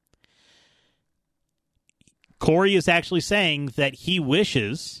 Cory is actually saying that he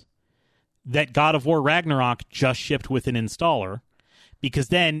wishes that God of War Ragnarok just shipped with an installer, because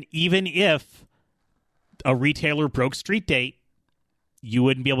then even if a retailer broke street date, you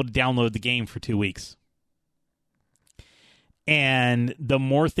wouldn't be able to download the game for 2 weeks. And the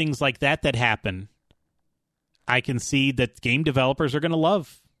more things like that happen, I can see that game developers are going to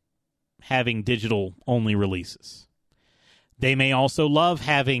love having digital-only releases. They may also love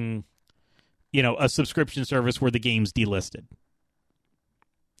having, a subscription service where the game's delisted.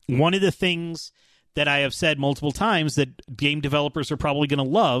 One of the things that I have said multiple times that game developers are probably going to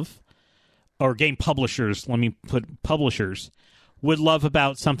love, or game publishers, publishers, would love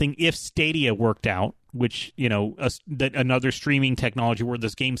about something if Stadia worked out, which, that another streaming technology where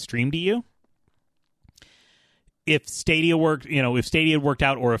this game streamed to you. If Stadia worked, if Stadia worked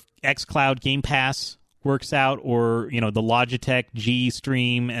out, or if xCloud Game Pass works out, or, the Logitech G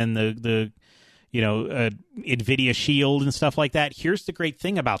Stream and the NVIDIA Shield and stuff like that. Here's the great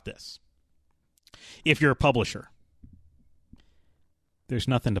thing about this. If you're a publisher, there's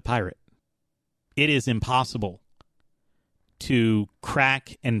nothing to pirate. It is impossible to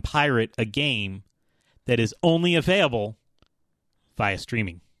crack and pirate a game that is only available via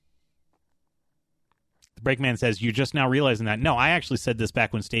streaming. The Breakman says, you're just now realizing that. No, I actually said this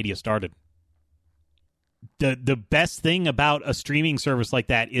back when Stadia started. The best thing about a streaming service like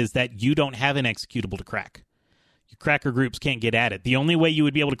that is that you don't have an executable to crack. Your cracker groups can't get at it. The only way you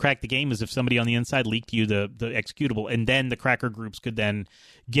would be able to crack the game is if somebody on the inside leaked you the executable, and then the cracker groups could then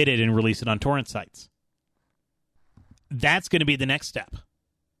get it and release it on torrent sites. That's going to be the next step.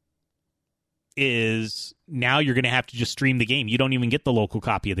 Is now you're going to have to just stream the game. You don't even get the local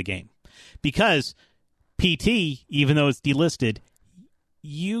copy of the game. Because PT, even though it's delisted,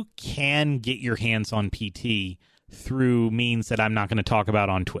 you can get your hands on PT through means that I'm not going to talk about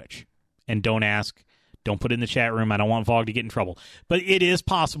on Twitch. And don't put it in the chat room. I don't want VOG to get in trouble. But it is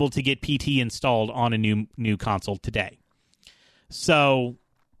possible to get PT installed on a new console today. So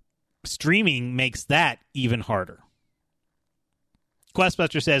streaming makes that even harder.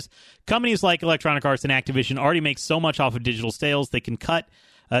 Questbuster says, companies like Electronic Arts and Activision already make so much off of digital sales, they can cut.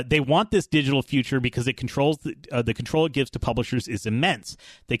 They want this digital future because it controls the control it gives to publishers is immense.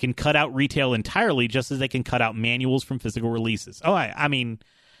 They can cut out retail entirely, just as they can cut out manuals from physical releases. Oh, I mean,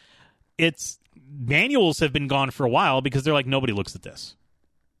 it's manuals have been gone for a while because they're like, nobody looks at this.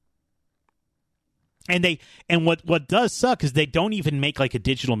 And what does suck is they don't even make like a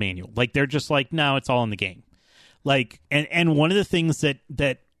digital manual. Like they're just like, no, it's all in the game. Like, and one of the things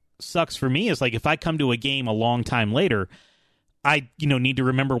that sucks for me is like if I come to a game a long time later, I need to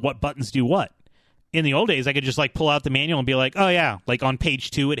remember what buttons do what. In the old days, I could just like pull out the manual and be like, oh yeah, like on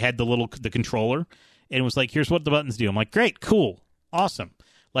page 2 it had the controller and it was like, here's what the buttons do. I'm like, great, cool, awesome.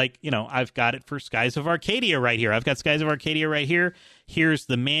 Like, I've got it for Skies of Arcadia right here. I've got Skies of Arcadia right here. Here's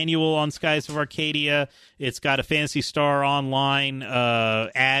the manual on Skies of Arcadia. It's got a Phantasy Star Online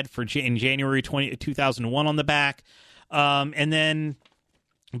ad in January 2001 on the back. And then,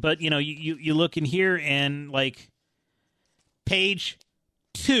 but, you look in here and, like, page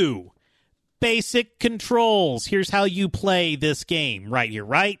 2, basic controls. Here's how you play this game right here,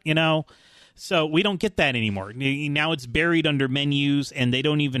 right? So we don't get that anymore. Now it's buried under menus, and they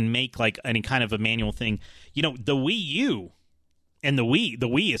don't even make like any kind of a manual thing. The Wii U and the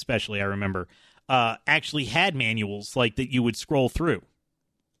Wii especially, I remember, actually had manuals like that you would scroll through.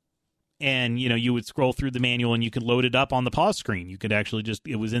 And, you would scroll through the manual and you could load it up on the pause screen. You could actually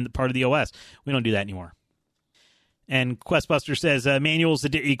it was in the part of the OS. We don't do that anymore. And Questbuster says, manuals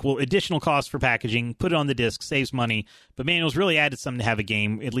equal additional costs for packaging. Put it on the disc, saves money. But manuals really added something to have a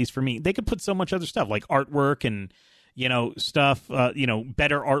game, at least for me. They could put so much other stuff, like artwork and, stuff,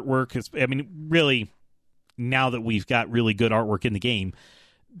 better artwork. I mean, really, now that we've got really good artwork in the game,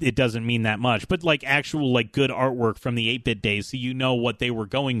 it doesn't mean that much. But, like, actual, like, good artwork from the 8-bit days, so you know what they were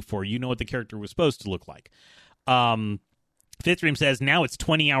going for. You know what the character was supposed to look like. Fifth Dream says, now it's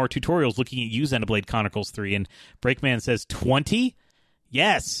 20-hour tutorials looking at you, Xenoblade Chronicles 3. And Breakman says, 20?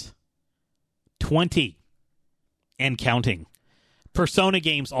 Yes. 20. And counting. Persona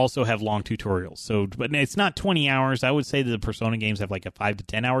games also have long tutorials. So, but it's not 20 hours. I would say that the Persona games have like a 5 to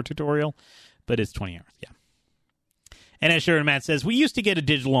 10 hour tutorial, but it's 20 hours. Yeah. And as Sharon Matt says, we used to get a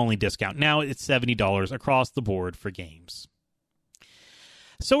digital-only discount. Now it's $70 across the board for games.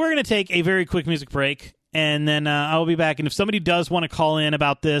 So we're going to take a very quick music break, and then I'll be back. And if somebody does want to call in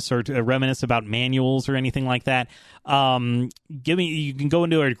about this or to reminisce about manuals or anything like that, you can go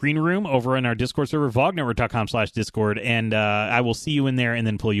into our green room over in our Discord server, vognetwork.com/Discord, and I will see you in there and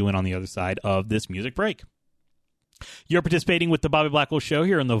then pull you in on the other side of this music break. You're participating with the Bobby Blackwell Show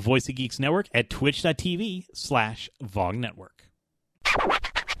here on the Voice of Geeks Network at twitch.tv/VogNetwork.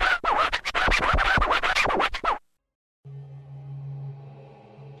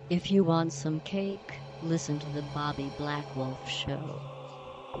 If you want some cake, listen to the Bobby Blackwolf Show.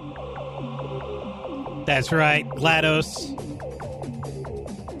 That's right, GLaDOS.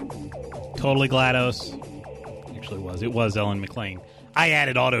 Totally GLaDOS. Actually, it was Ellen McLean. I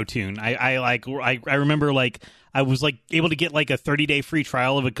added auto-tune. I remember I was able to get a 30-day free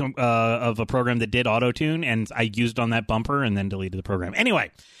trial of a program that did auto-tune, and I used on that bumper and then deleted the program.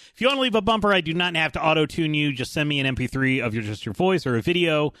 Anyway, if you want to leave a bumper, I do not have to auto-tune you. Just send me an MP3 of just your voice or a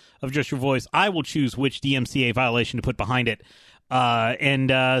video of just your voice. I will choose which DMCA violation to put behind it. And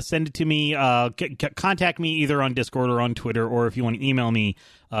send it to me. Contact me either on Discord or on Twitter, or if you want to email me,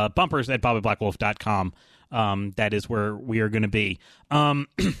 bumpers@bobbyblackwolf.com. That is where we are going to be.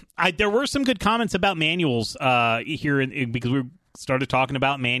 There were some good comments about manuals here because we started talking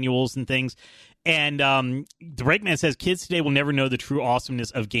about manuals and things. And the Breakman says, kids today will never know the true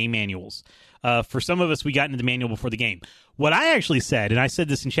awesomeness of game manuals. For some of us, we got into the manual before the game. What I actually said, and I said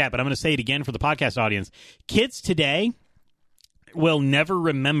this in chat, but I'm going to say it again for the podcast audience, kids today will never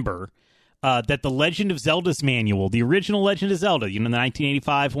remember that the Legend of Zelda's manual, the original Legend of Zelda, the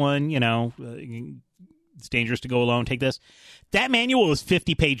 1985 one, it's dangerous to go alone, take this. That manual was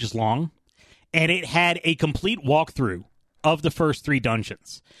 50 pages long, and it had a complete walkthrough of the first 3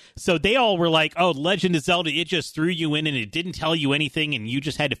 dungeons. So they all were like, oh, Legend of Zelda, it just threw you in and it didn't tell you anything and you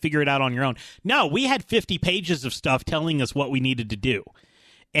just had to figure it out on your own. No, we had 50 pages of stuff telling us what we needed to do.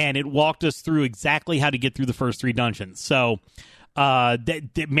 And it walked us through exactly how to get through the first 3 dungeons. So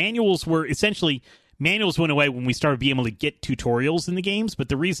the manuals were essentially... Manuals went away when we started being able to get tutorials in the games, but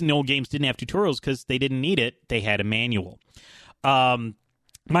the reason the old games didn't have tutorials because they didn't need it. They had a manual.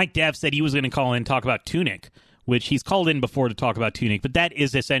 Mike Dev said he was going to call in and talk about Tunic, which he's called in before to talk about Tunic, but that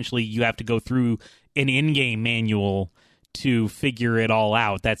is essentially you have to go through an in-game manual to figure it all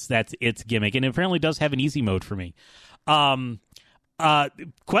out. That's its gimmick, and it apparently does have an easy mode for me. Questbuster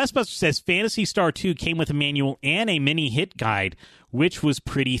says Phantasy Star 2 came with a manual and a mini hit guide, which was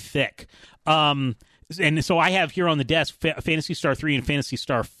pretty thick. And so I have here on the desk Phantasy Star 3 and Phantasy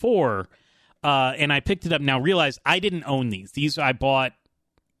Star 4, and I picked it up now. Realized I didn't own these. These I bought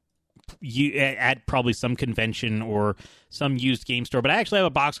at probably some convention or some used game store, but I actually have a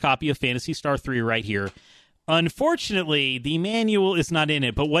box copy of Phantasy Star 3 right here. Unfortunately, the manual is not in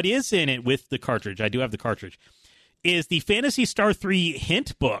it, but what is in it with the cartridge, I do have the cartridge, is the Phantasy Star 3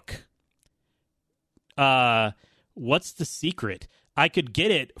 hint book. What's the secret? I could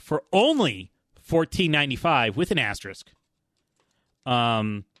get it for only $14.95 with an asterisk.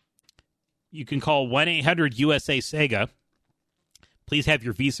 You can call 1-800-USA-SEGA. Please have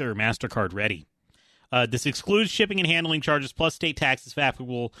your Visa or MasterCard ready. This excludes shipping and handling charges plus state taxes if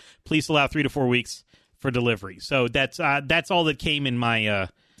applicable. Please allow 3 to 4 weeks for delivery. So that's all that came in my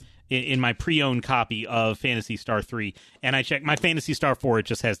pre-owned copy of Phantasy Star 3. And I checked my Phantasy Star 4, it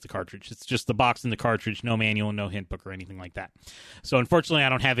just has the cartridge. It's just the box and the cartridge, no manual, no hint book or anything like that. So unfortunately, I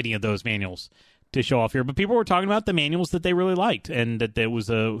don't have any of those manuals to show off here. But people were talking about the manuals that they really liked and that there was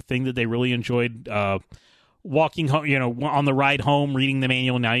a thing that they really enjoyed walking home, on the ride home, reading the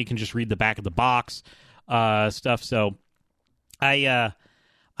manual. Now you can just read the back of the box stuff. So I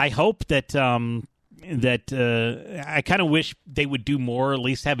hope that... I kind of wish they would do more, at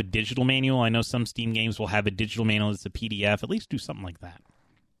least have a digital manual. I know some Steam games will have a digital manual as a PDF. At least do something like that.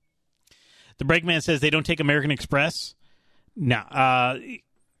 The Breakman says they don't take American Express. No.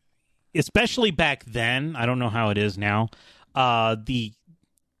 Especially back then. I don't know how it is now. And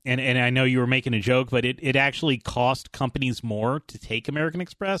I know you were making a joke, but it actually cost companies more to take American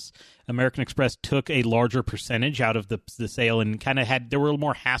Express. American Express took a larger percentage out of the sale and kind of there were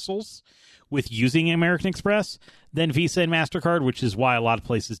more hassles with using American Express than Visa and MasterCard, which is why a lot of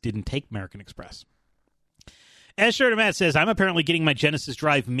places didn't take American Express. As Sheridan Matt says, I'm apparently getting my Genesis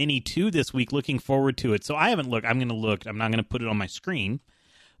Drive Mini 2 this week, looking forward to it. So I haven't looked. I'm going to look. I'm not going to put it on my screen,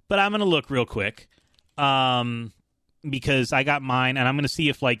 but I'm going to look real quick because I got mine, and I'm going to see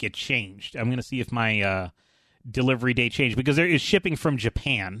if, it changed. I'm going to see if my delivery date change because there is shipping from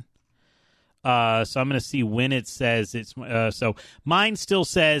Japan. So I'm going to see when it says it's. So mine still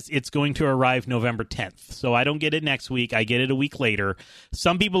says it's going to arrive November 10th. So I don't get it next week. I get it a week later.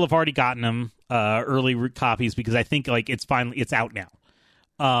 Some people have already gotten them early copies because I think like it's out now.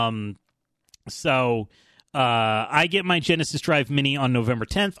 So I get my Genesis Drive Mini on November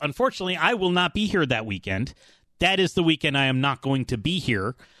 10th. Unfortunately, I will not be here that weekend. That is the weekend I am not going to be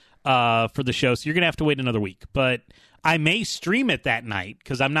here for the show. So you're going to have to wait another week. But I may stream it that night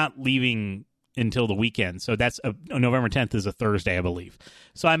because I'm not leaving until the weekend. So that's November 10th is a Thursday, I believe.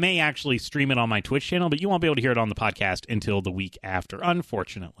 So I may actually stream it on my Twitch channel, but you won't be able to hear it on the podcast until the week after,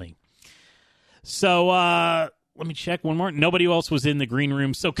 unfortunately. So let me check one more. Nobody else was in the green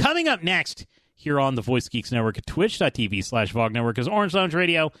room. So coming up next here on the Voice Geeks Network at twitch.tv/VOG Network is Orange Lounge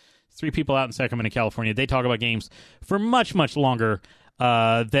Radio. 3 people out in Sacramento, California. They talk about games for much, much longer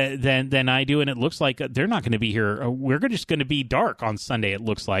than I do, and it looks like they're not going to be here. We're just going to be dark on Sunday, it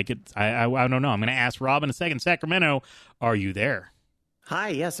looks like. I don't know. I'm going to ask Rob in a second. Sacramento, are you there? Hi,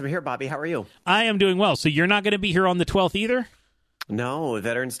 yes, I'm here, Bobby. How are you? I am doing well. So you're not going to be here on the 12th either? No,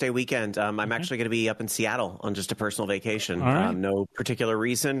 Veterans Day weekend. I'm actually going to be up in Seattle on just a personal vacation. All right. No particular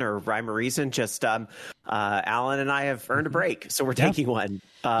reason or rhyme or reason. Just Alan and I have earned a break, so we're taking one.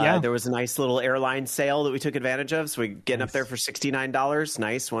 There was a nice little airline sale that we took advantage of, so we're getting up there for $69.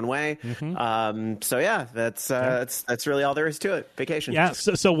 Nice, one way. So yeah, that's really all there is to it. Vacation. Yeah.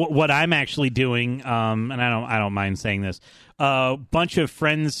 So what I'm actually doing, and I don't mind saying this, a bunch of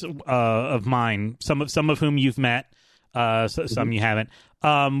friends of mine, some of whom you've met. Some you haven't.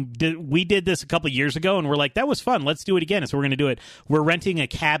 We did this a couple of years ago, and we're like, that was fun. Let's do it again. And so we're going to do it. We're renting a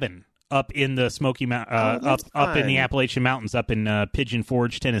cabin up in the Smoky up in the Appalachian Mountains, up in Pigeon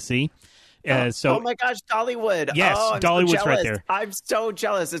Forge, Tennessee. Oh my gosh, Dollywood! Yes, Dollywood's right there. I'm so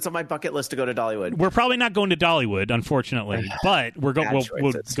jealous. It's on my bucket list to go to Dollywood. We're probably not going to Dollywood, unfortunately, but we'll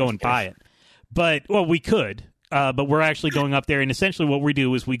go and buy it. But we could. But we're actually going up there, and essentially what we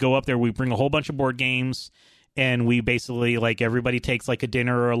do is we go up there, we bring a whole bunch of board games. And we basically, like, everybody takes, like, a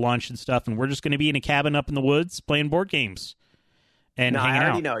dinner or a lunch and stuff, and we're just going to be in a cabin up in the woods playing board games and hanging out. I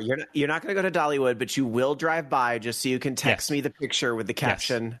already know. You're not going to go to Dollywood, but you will drive by just so you can text me the picture with the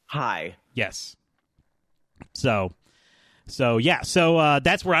caption, "Hi." Yes. So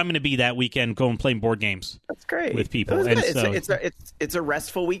that's where I'm going to be that weekend, going playing board games. That's great. With people. And it's a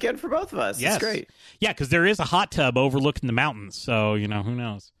restful weekend for both of us. Yes. It's great. Yeah, because there is a hot tub overlooking the mountains, so, who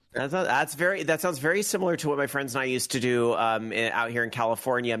knows? That sounds very similar to what my friends and I used to do out here in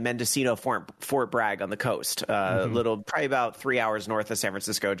California, Mendocino, Fort Bragg on the coast, probably about 3 hours north of San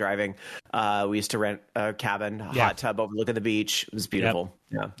Francisco driving. We used to rent a cabin, hot tub overlooking the beach. It was beautiful.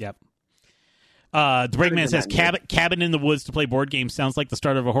 Yep. The Breakman says cabin in the woods to play board games sounds like the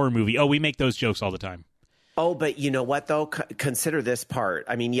start of a horror movie. Oh, we make those jokes all the time. Oh, but you know what, though? Consider this part.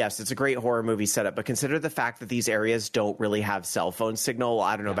 I mean, yes, it's a great horror movie setup, but consider the fact that these areas don't really have cell phone signal. Well,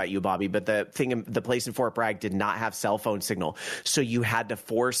 I don't know about you, Bobby, but the place in Fort Bragg did not have cell phone signal. So you had to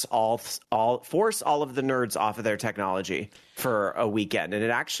force all of the nerds off of their technology for a weekend. And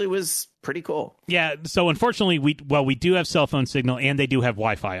it actually was pretty cool. Yeah. So unfortunately, we do have cell phone signal, and they do have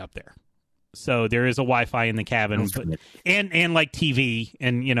Wi-Fi up there. So there is a Wi-Fi in the cabin, and like TV,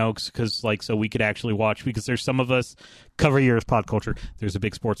 and because so we could actually watch, because there's some of us cover years pod culture. There's a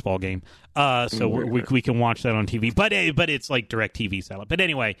big sports ball game, so we can watch that on TV. But it's like direct TV setup. But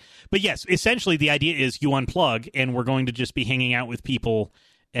anyway, yes, essentially the idea is you unplug, and we're going to just be hanging out with people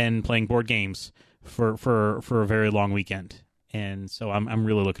and playing board games for a very long weekend. And so I'm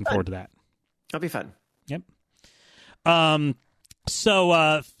really looking forward to that. That'll be fun. Yep.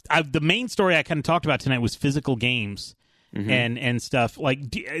 So the main story I kind of talked about tonight was physical games and stuff. Like,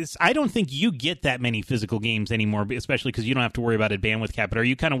 I don't think you get that many physical games anymore, especially because you don't have to worry about a bandwidth cap. But are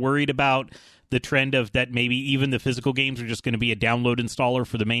you kind of worried about the trend of that maybe even the physical games are just going to be a download installer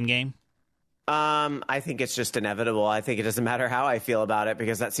for the main game? I think it's just inevitable. I think it doesn't matter how I feel about it,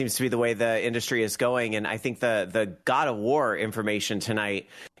 because that seems to be the way the industry is going. And I think the God of War information tonight,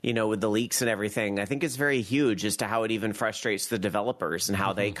 with the leaks and everything, I think is very huge as to how it even frustrates the developers and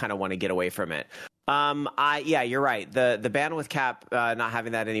how they kind of want to get away from it. You're right. The bandwidth cap, not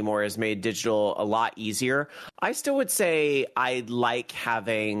having that anymore has made digital a lot easier. I still would say I like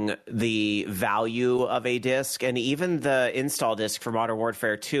having the value of a disc, and even the install disc for Modern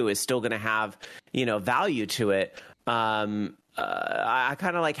Warfare 2 is still going to have, value to it. I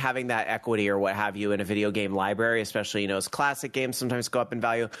kind of like having that equity or what have you in a video game library, especially, as classic games sometimes go up in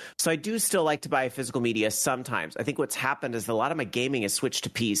value. So I do still like to buy physical media sometimes. I think what's happened is a lot of my gaming has switched to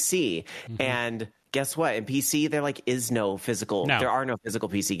PC, and guess what? In PC, there is no physical. No. There are no physical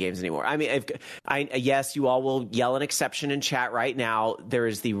PC games anymore. I mean, yes, you all will yell an exception in chat right now. There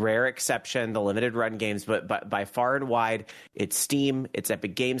is the rare exception, the limited run games, but by far and wide, it's Steam, it's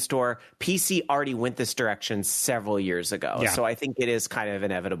Epic Game Store. PC already went this direction several years ago, so I think it is kind of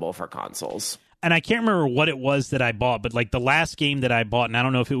inevitable for consoles. And I can't remember what it was that I bought, but the last game that I bought, and I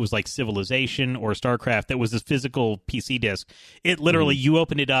don't know if it was Civilization or StarCraft, that was a physical PC disc. It literally, you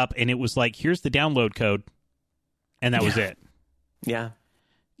opened it up and it was here's the download code, and that was it. Yeah.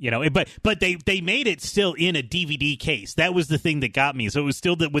 But they made it still in a DVD case. That was the thing that got me. So it was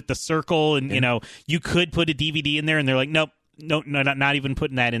still with the circle, and you could put a DVD in there, and they're like, nope, no, not even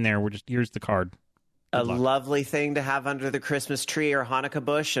putting that in there. We're just, here's the card. A lovely thing to have under the Christmas tree or Hanukkah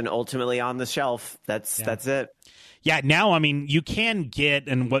bush, and ultimately on the shelf. That's it. Yeah, now, I mean, you can get,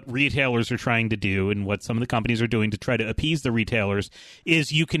 and what retailers are trying to do, and what some of the companies are doing to try to appease the retailers,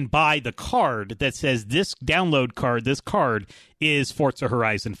 is you can buy the card that says this download card, this card is Forza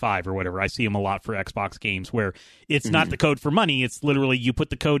Horizon 5 or whatever. I see them a lot for Xbox games where it's not the code for money. It's literally you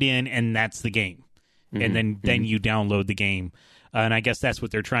put the code in, and that's the game. And then you download the game. And I guess that's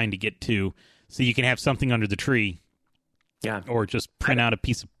what they're trying to get to. So you can have something under the tree, or just print out a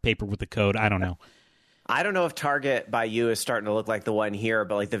piece of paper with the code. I don't know. I don't know if Target by you is starting to look like the one here,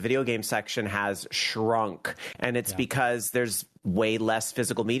 but the video game section has shrunk, and it's because there's way less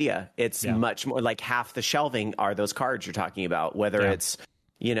physical media. It's much more half the shelving are those cards you're talking about, whether it's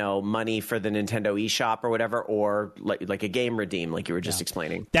money for the Nintendo eShop or whatever, or like a game redeem, like you were just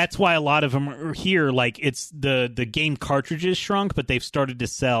explaining. That's why a lot of them are here. It's the game cartridges shrunk, but they've started to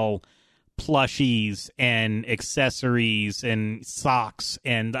sell plushies and accessories and socks,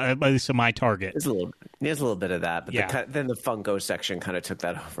 and at least in my Target. There's a little bit of that, but then the Funko section kind of took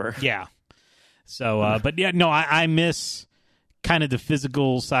that over. Yeah. So, but I miss kind of the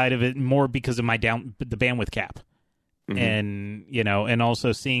physical side of it more because of the bandwidth cap. And, and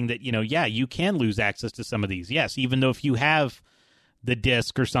also seeing that, you can lose access to some of these. Yes, even though if you have the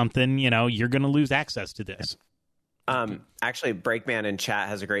disc or something, you're going to lose access to this. Actually, Breakman in chat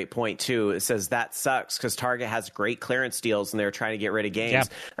has a great point, too. It says that sucks because Target has great clearance deals and they're trying to get rid of games. Yeah.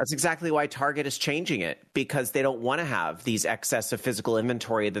 That's exactly why Target is changing it, because they don't want to have these excess of physical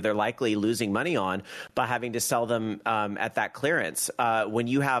inventory that they're likely losing money on by having to sell them at that clearance. When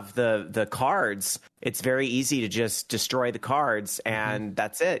you have the cards, it's very easy to just destroy the cards and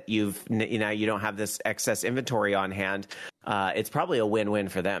that's it. You don't have this excess inventory on hand. It's probably a win-win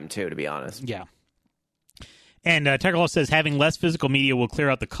for them, too, to be honest. Yeah. And Techlaw says, having less physical media will clear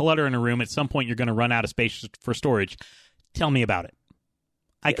out the clutter in a room. At some point, you're going to run out of space for storage. Tell me about it.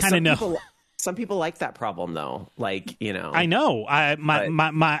 I kind of know. Some people like that problem, though. I know.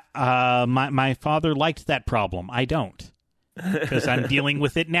 My father liked that problem. I don't, because I'm dealing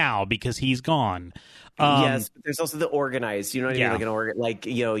with it now because he's gone. Yes, but there's also the organized. You know what I mean?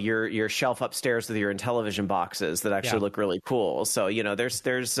 Your shelf upstairs with your Intellivision boxes that actually look really cool. So there's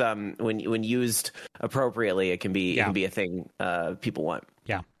when used appropriately, it can be a thing people want.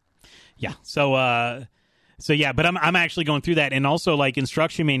 Yeah. So but I'm actually going through that, and also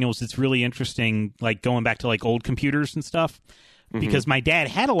instruction manuals. It's really interesting, going back to old computers and stuff. Because my dad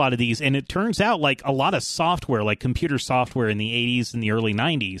had a lot of these, and it turns out a lot of software, computer software in the 80s and the early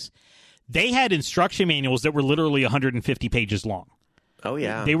 90s. They had instruction manuals that were literally 150 pages long. Oh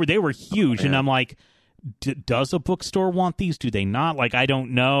yeah, they were huge, and I'm like, does a bookstore want these? Do they not? I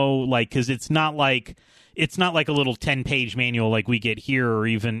don't know, because it's not like a little 10-page manual like we get here, or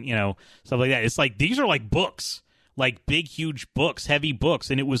even stuff like that. It's these are books, big, huge books, heavy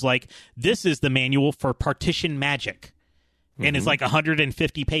books, and it was this is the manual for partition magic, and it's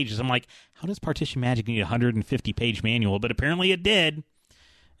 150 pages. I'm like, how does partition magic need a 150-page manual? But apparently it did.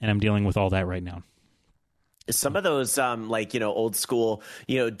 And I'm dealing with all that right now. Some of those, old school,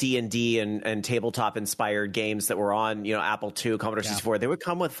 D&D and tabletop inspired games that were on, Apple II, Commodore 64, they would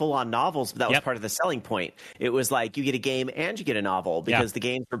come with full on novels, but that was part of the selling point. It was you get a game and you get a novel because the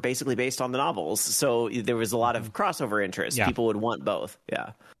games were basically based on the novels. So there was a lot of crossover interest. Yeah. People would want both.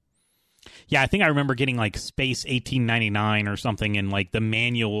 Yeah. Yeah, I think I remember getting Space 1899 or something, and the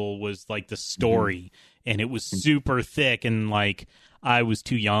manual was the story, and it was super thick, and I was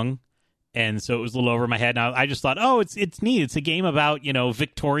too young, and so it was a little over my head. And I just thought, oh, it's neat. It's a game about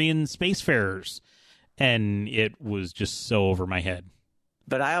Victorian spacefarers, and it was just so over my head.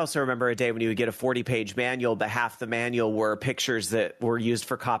 But I also remember a day when you would get a 40-page manual, but half the manual were pictures that were used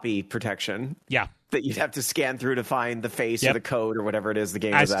for copy protection. Yeah. that you'd have to scan through to find the face or the code or whatever it is the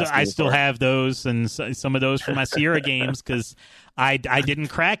game was asking I still for. have those and some of those for my Sierra games because I didn't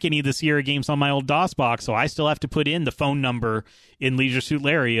crack any of the Sierra games on my old DOS box, so I still have to put in the phone number in Leisure Suit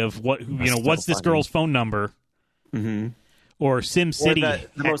Larry of what's this girl's phone number. Mm-hmm. Or SimCity.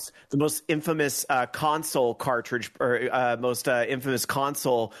 Or the most infamous console cartridge, or most infamous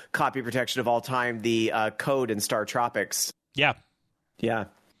console copy protection of all time, the code in Star Tropics. Yeah. Yeah.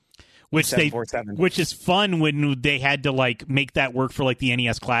 Which is fun when they had to like make that work for like the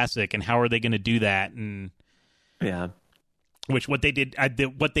NES Classic, and how are they going to do that? And what they did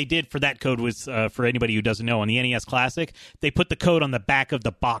for that code was for anybody who doesn't know, on the NES Classic, they put the code on the back of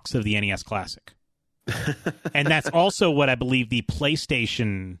the box of the NES Classic. And that's also what I believe the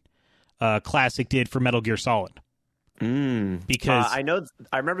PlayStation Classic did for Metal Gear Solid. Because I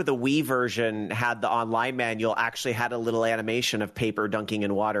remember the Wii version had the online manual actually had a little animation of paper dunking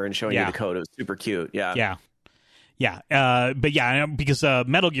in water and showing you the code. It was super cute. Yeah. Because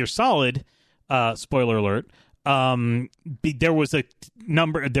Metal Gear Solid, spoiler alert, there was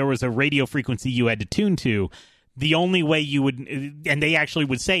a radio frequency you had to tune to. The only way you would, and they actually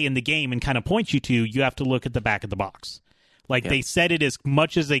would say in the game and kind of point you to, you have to look at the back of the box. Like, they said it as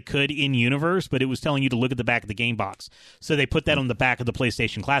much as they could in universe, but it was telling you to look at the back of the game box. So they put that on the back of the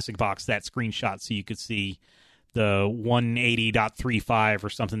PlayStation Classic box, that screenshot, so you could see the 180.35 or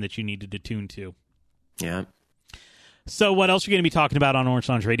something that you needed to tune to. Yeah. So what else are you going to be talking about on Orange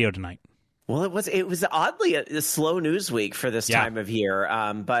Lounge Radio tonight? Well, it was oddly a slow news week for this time of year,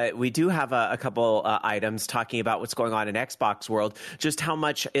 but we do have a couple items talking about what's going on in Xbox world. Just how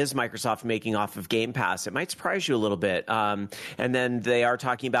much is Microsoft making off of Game Pass? It might surprise you a little bit. And then they are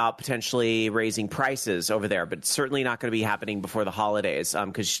talking about potentially raising prices over there, but it's certainly not going to be happening before the holidays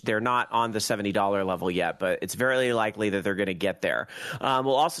because they're not on the $70 level yet, but it's very likely that they're going to get there.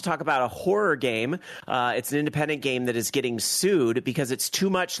 We'll also talk about a horror game. It's an independent game that is getting sued because it's too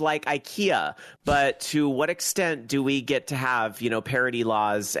much like IKEA. But to what extent do we get to have, parody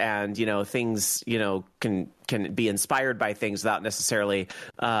laws and, things, can be inspired by things without necessarily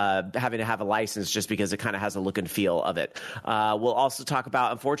having to have a license just because it kind of has a look and feel of it. We'll also talk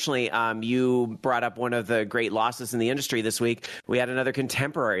about, unfortunately, you brought up one of the great losses in the industry this week. We had another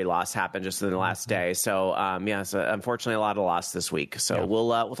contemporary loss happen just in the last day. So, unfortunately, a lot of loss this week. So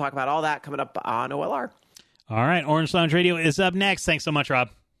we'll talk about all that coming up on OLR. All right. Orange Lounge Radio is up next. Thanks so much, Rob.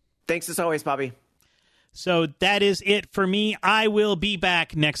 Thanks as always, Bobby. So that is it for me. I will be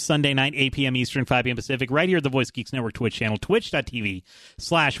back next Sunday night, 8 p.m. Eastern, 5 p.m. Pacific, right here at the Voice Geeks Network Twitch channel,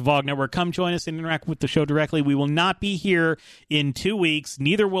 twitch.tv/VOG Network. Come join us and interact with the show directly. We will not be here in 2 weeks.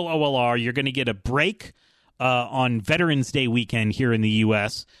 Neither will OLR. You're going to get a break on Veterans Day weekend here in the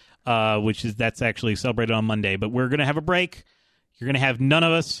U.S., that's actually celebrated on Monday. But we're going to have a break. You're going to have none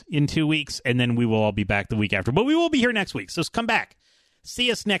of us in 2 weeks, and then we will all be back the week after. But we will be here next week, so come back.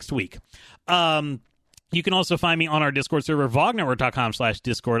 See us next week. You can also find me on our Discord server,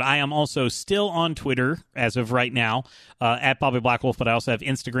 vognetwork.com/Discord. I am also still on Twitter as of right now, at Bobby Blackwolf, but I also have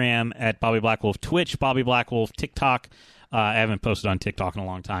Instagram at Bobby Blackwolf, Twitch, Bobby Blackwolf, TikTok. I haven't posted on TikTok in a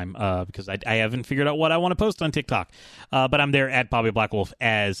long time because I haven't figured out what I want to post on TikTok. But I'm there at Bobby Blackwolf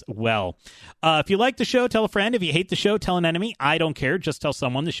as well. If you like the show, tell a friend. If you hate the show, tell an enemy. I don't care. Just tell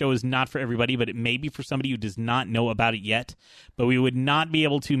someone. The show is not for everybody, but it may be for somebody who does not know about it yet. But we would not be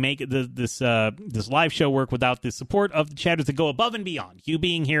able to make this live show work without the support of the chatters that go above and beyond. You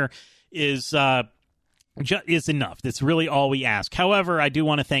being here is enough. That's really all we ask. However, I do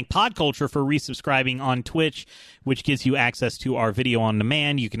want to thank Podculture for resubscribing on Twitch, which gives you access to our video on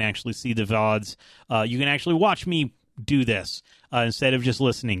demand. You can actually see the VODs. You can actually watch me do this instead of just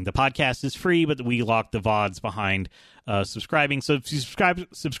listening. The podcast is free, but we lock the VODs behind subscribing. So if you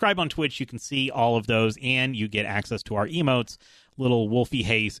subscribe on Twitch, you can see all of those, and you get access to our emotes, little Wolfie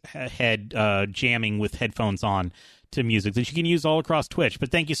Hayes head jamming with headphones on to music that you can use all across Twitch. But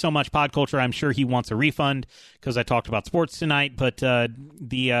thank you so much, Podculture. I'm sure he wants a refund because I talked about sports tonight, but I'm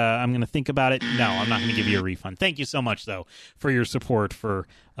going to think about it. No, I'm not going to give you a refund. Thank you so much, though, for your support for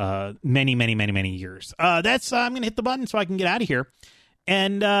many, many, many, many years. I'm going to hit the button so I can get out of here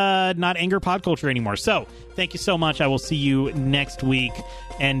and not anger Podculture anymore. So thank you so much. I will see you next week.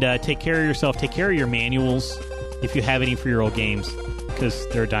 And take care of yourself. Take care of your manuals if you have any for your old games because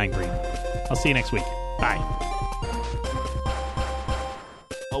they're a dying breed. I'll see you next week. Bye.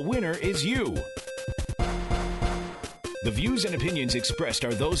 A winner is you. The views and opinions expressed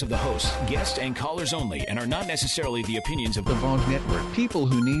are those of the hosts, guests, and callers only and are not necessarily the opinions of the VOG Network. People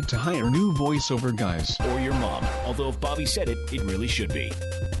who need to hire new voiceover guys. Or your mom. Although if Bobby said it, it really should be.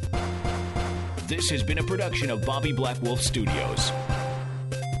 This has been a production of Bobby Blackwolf Studios.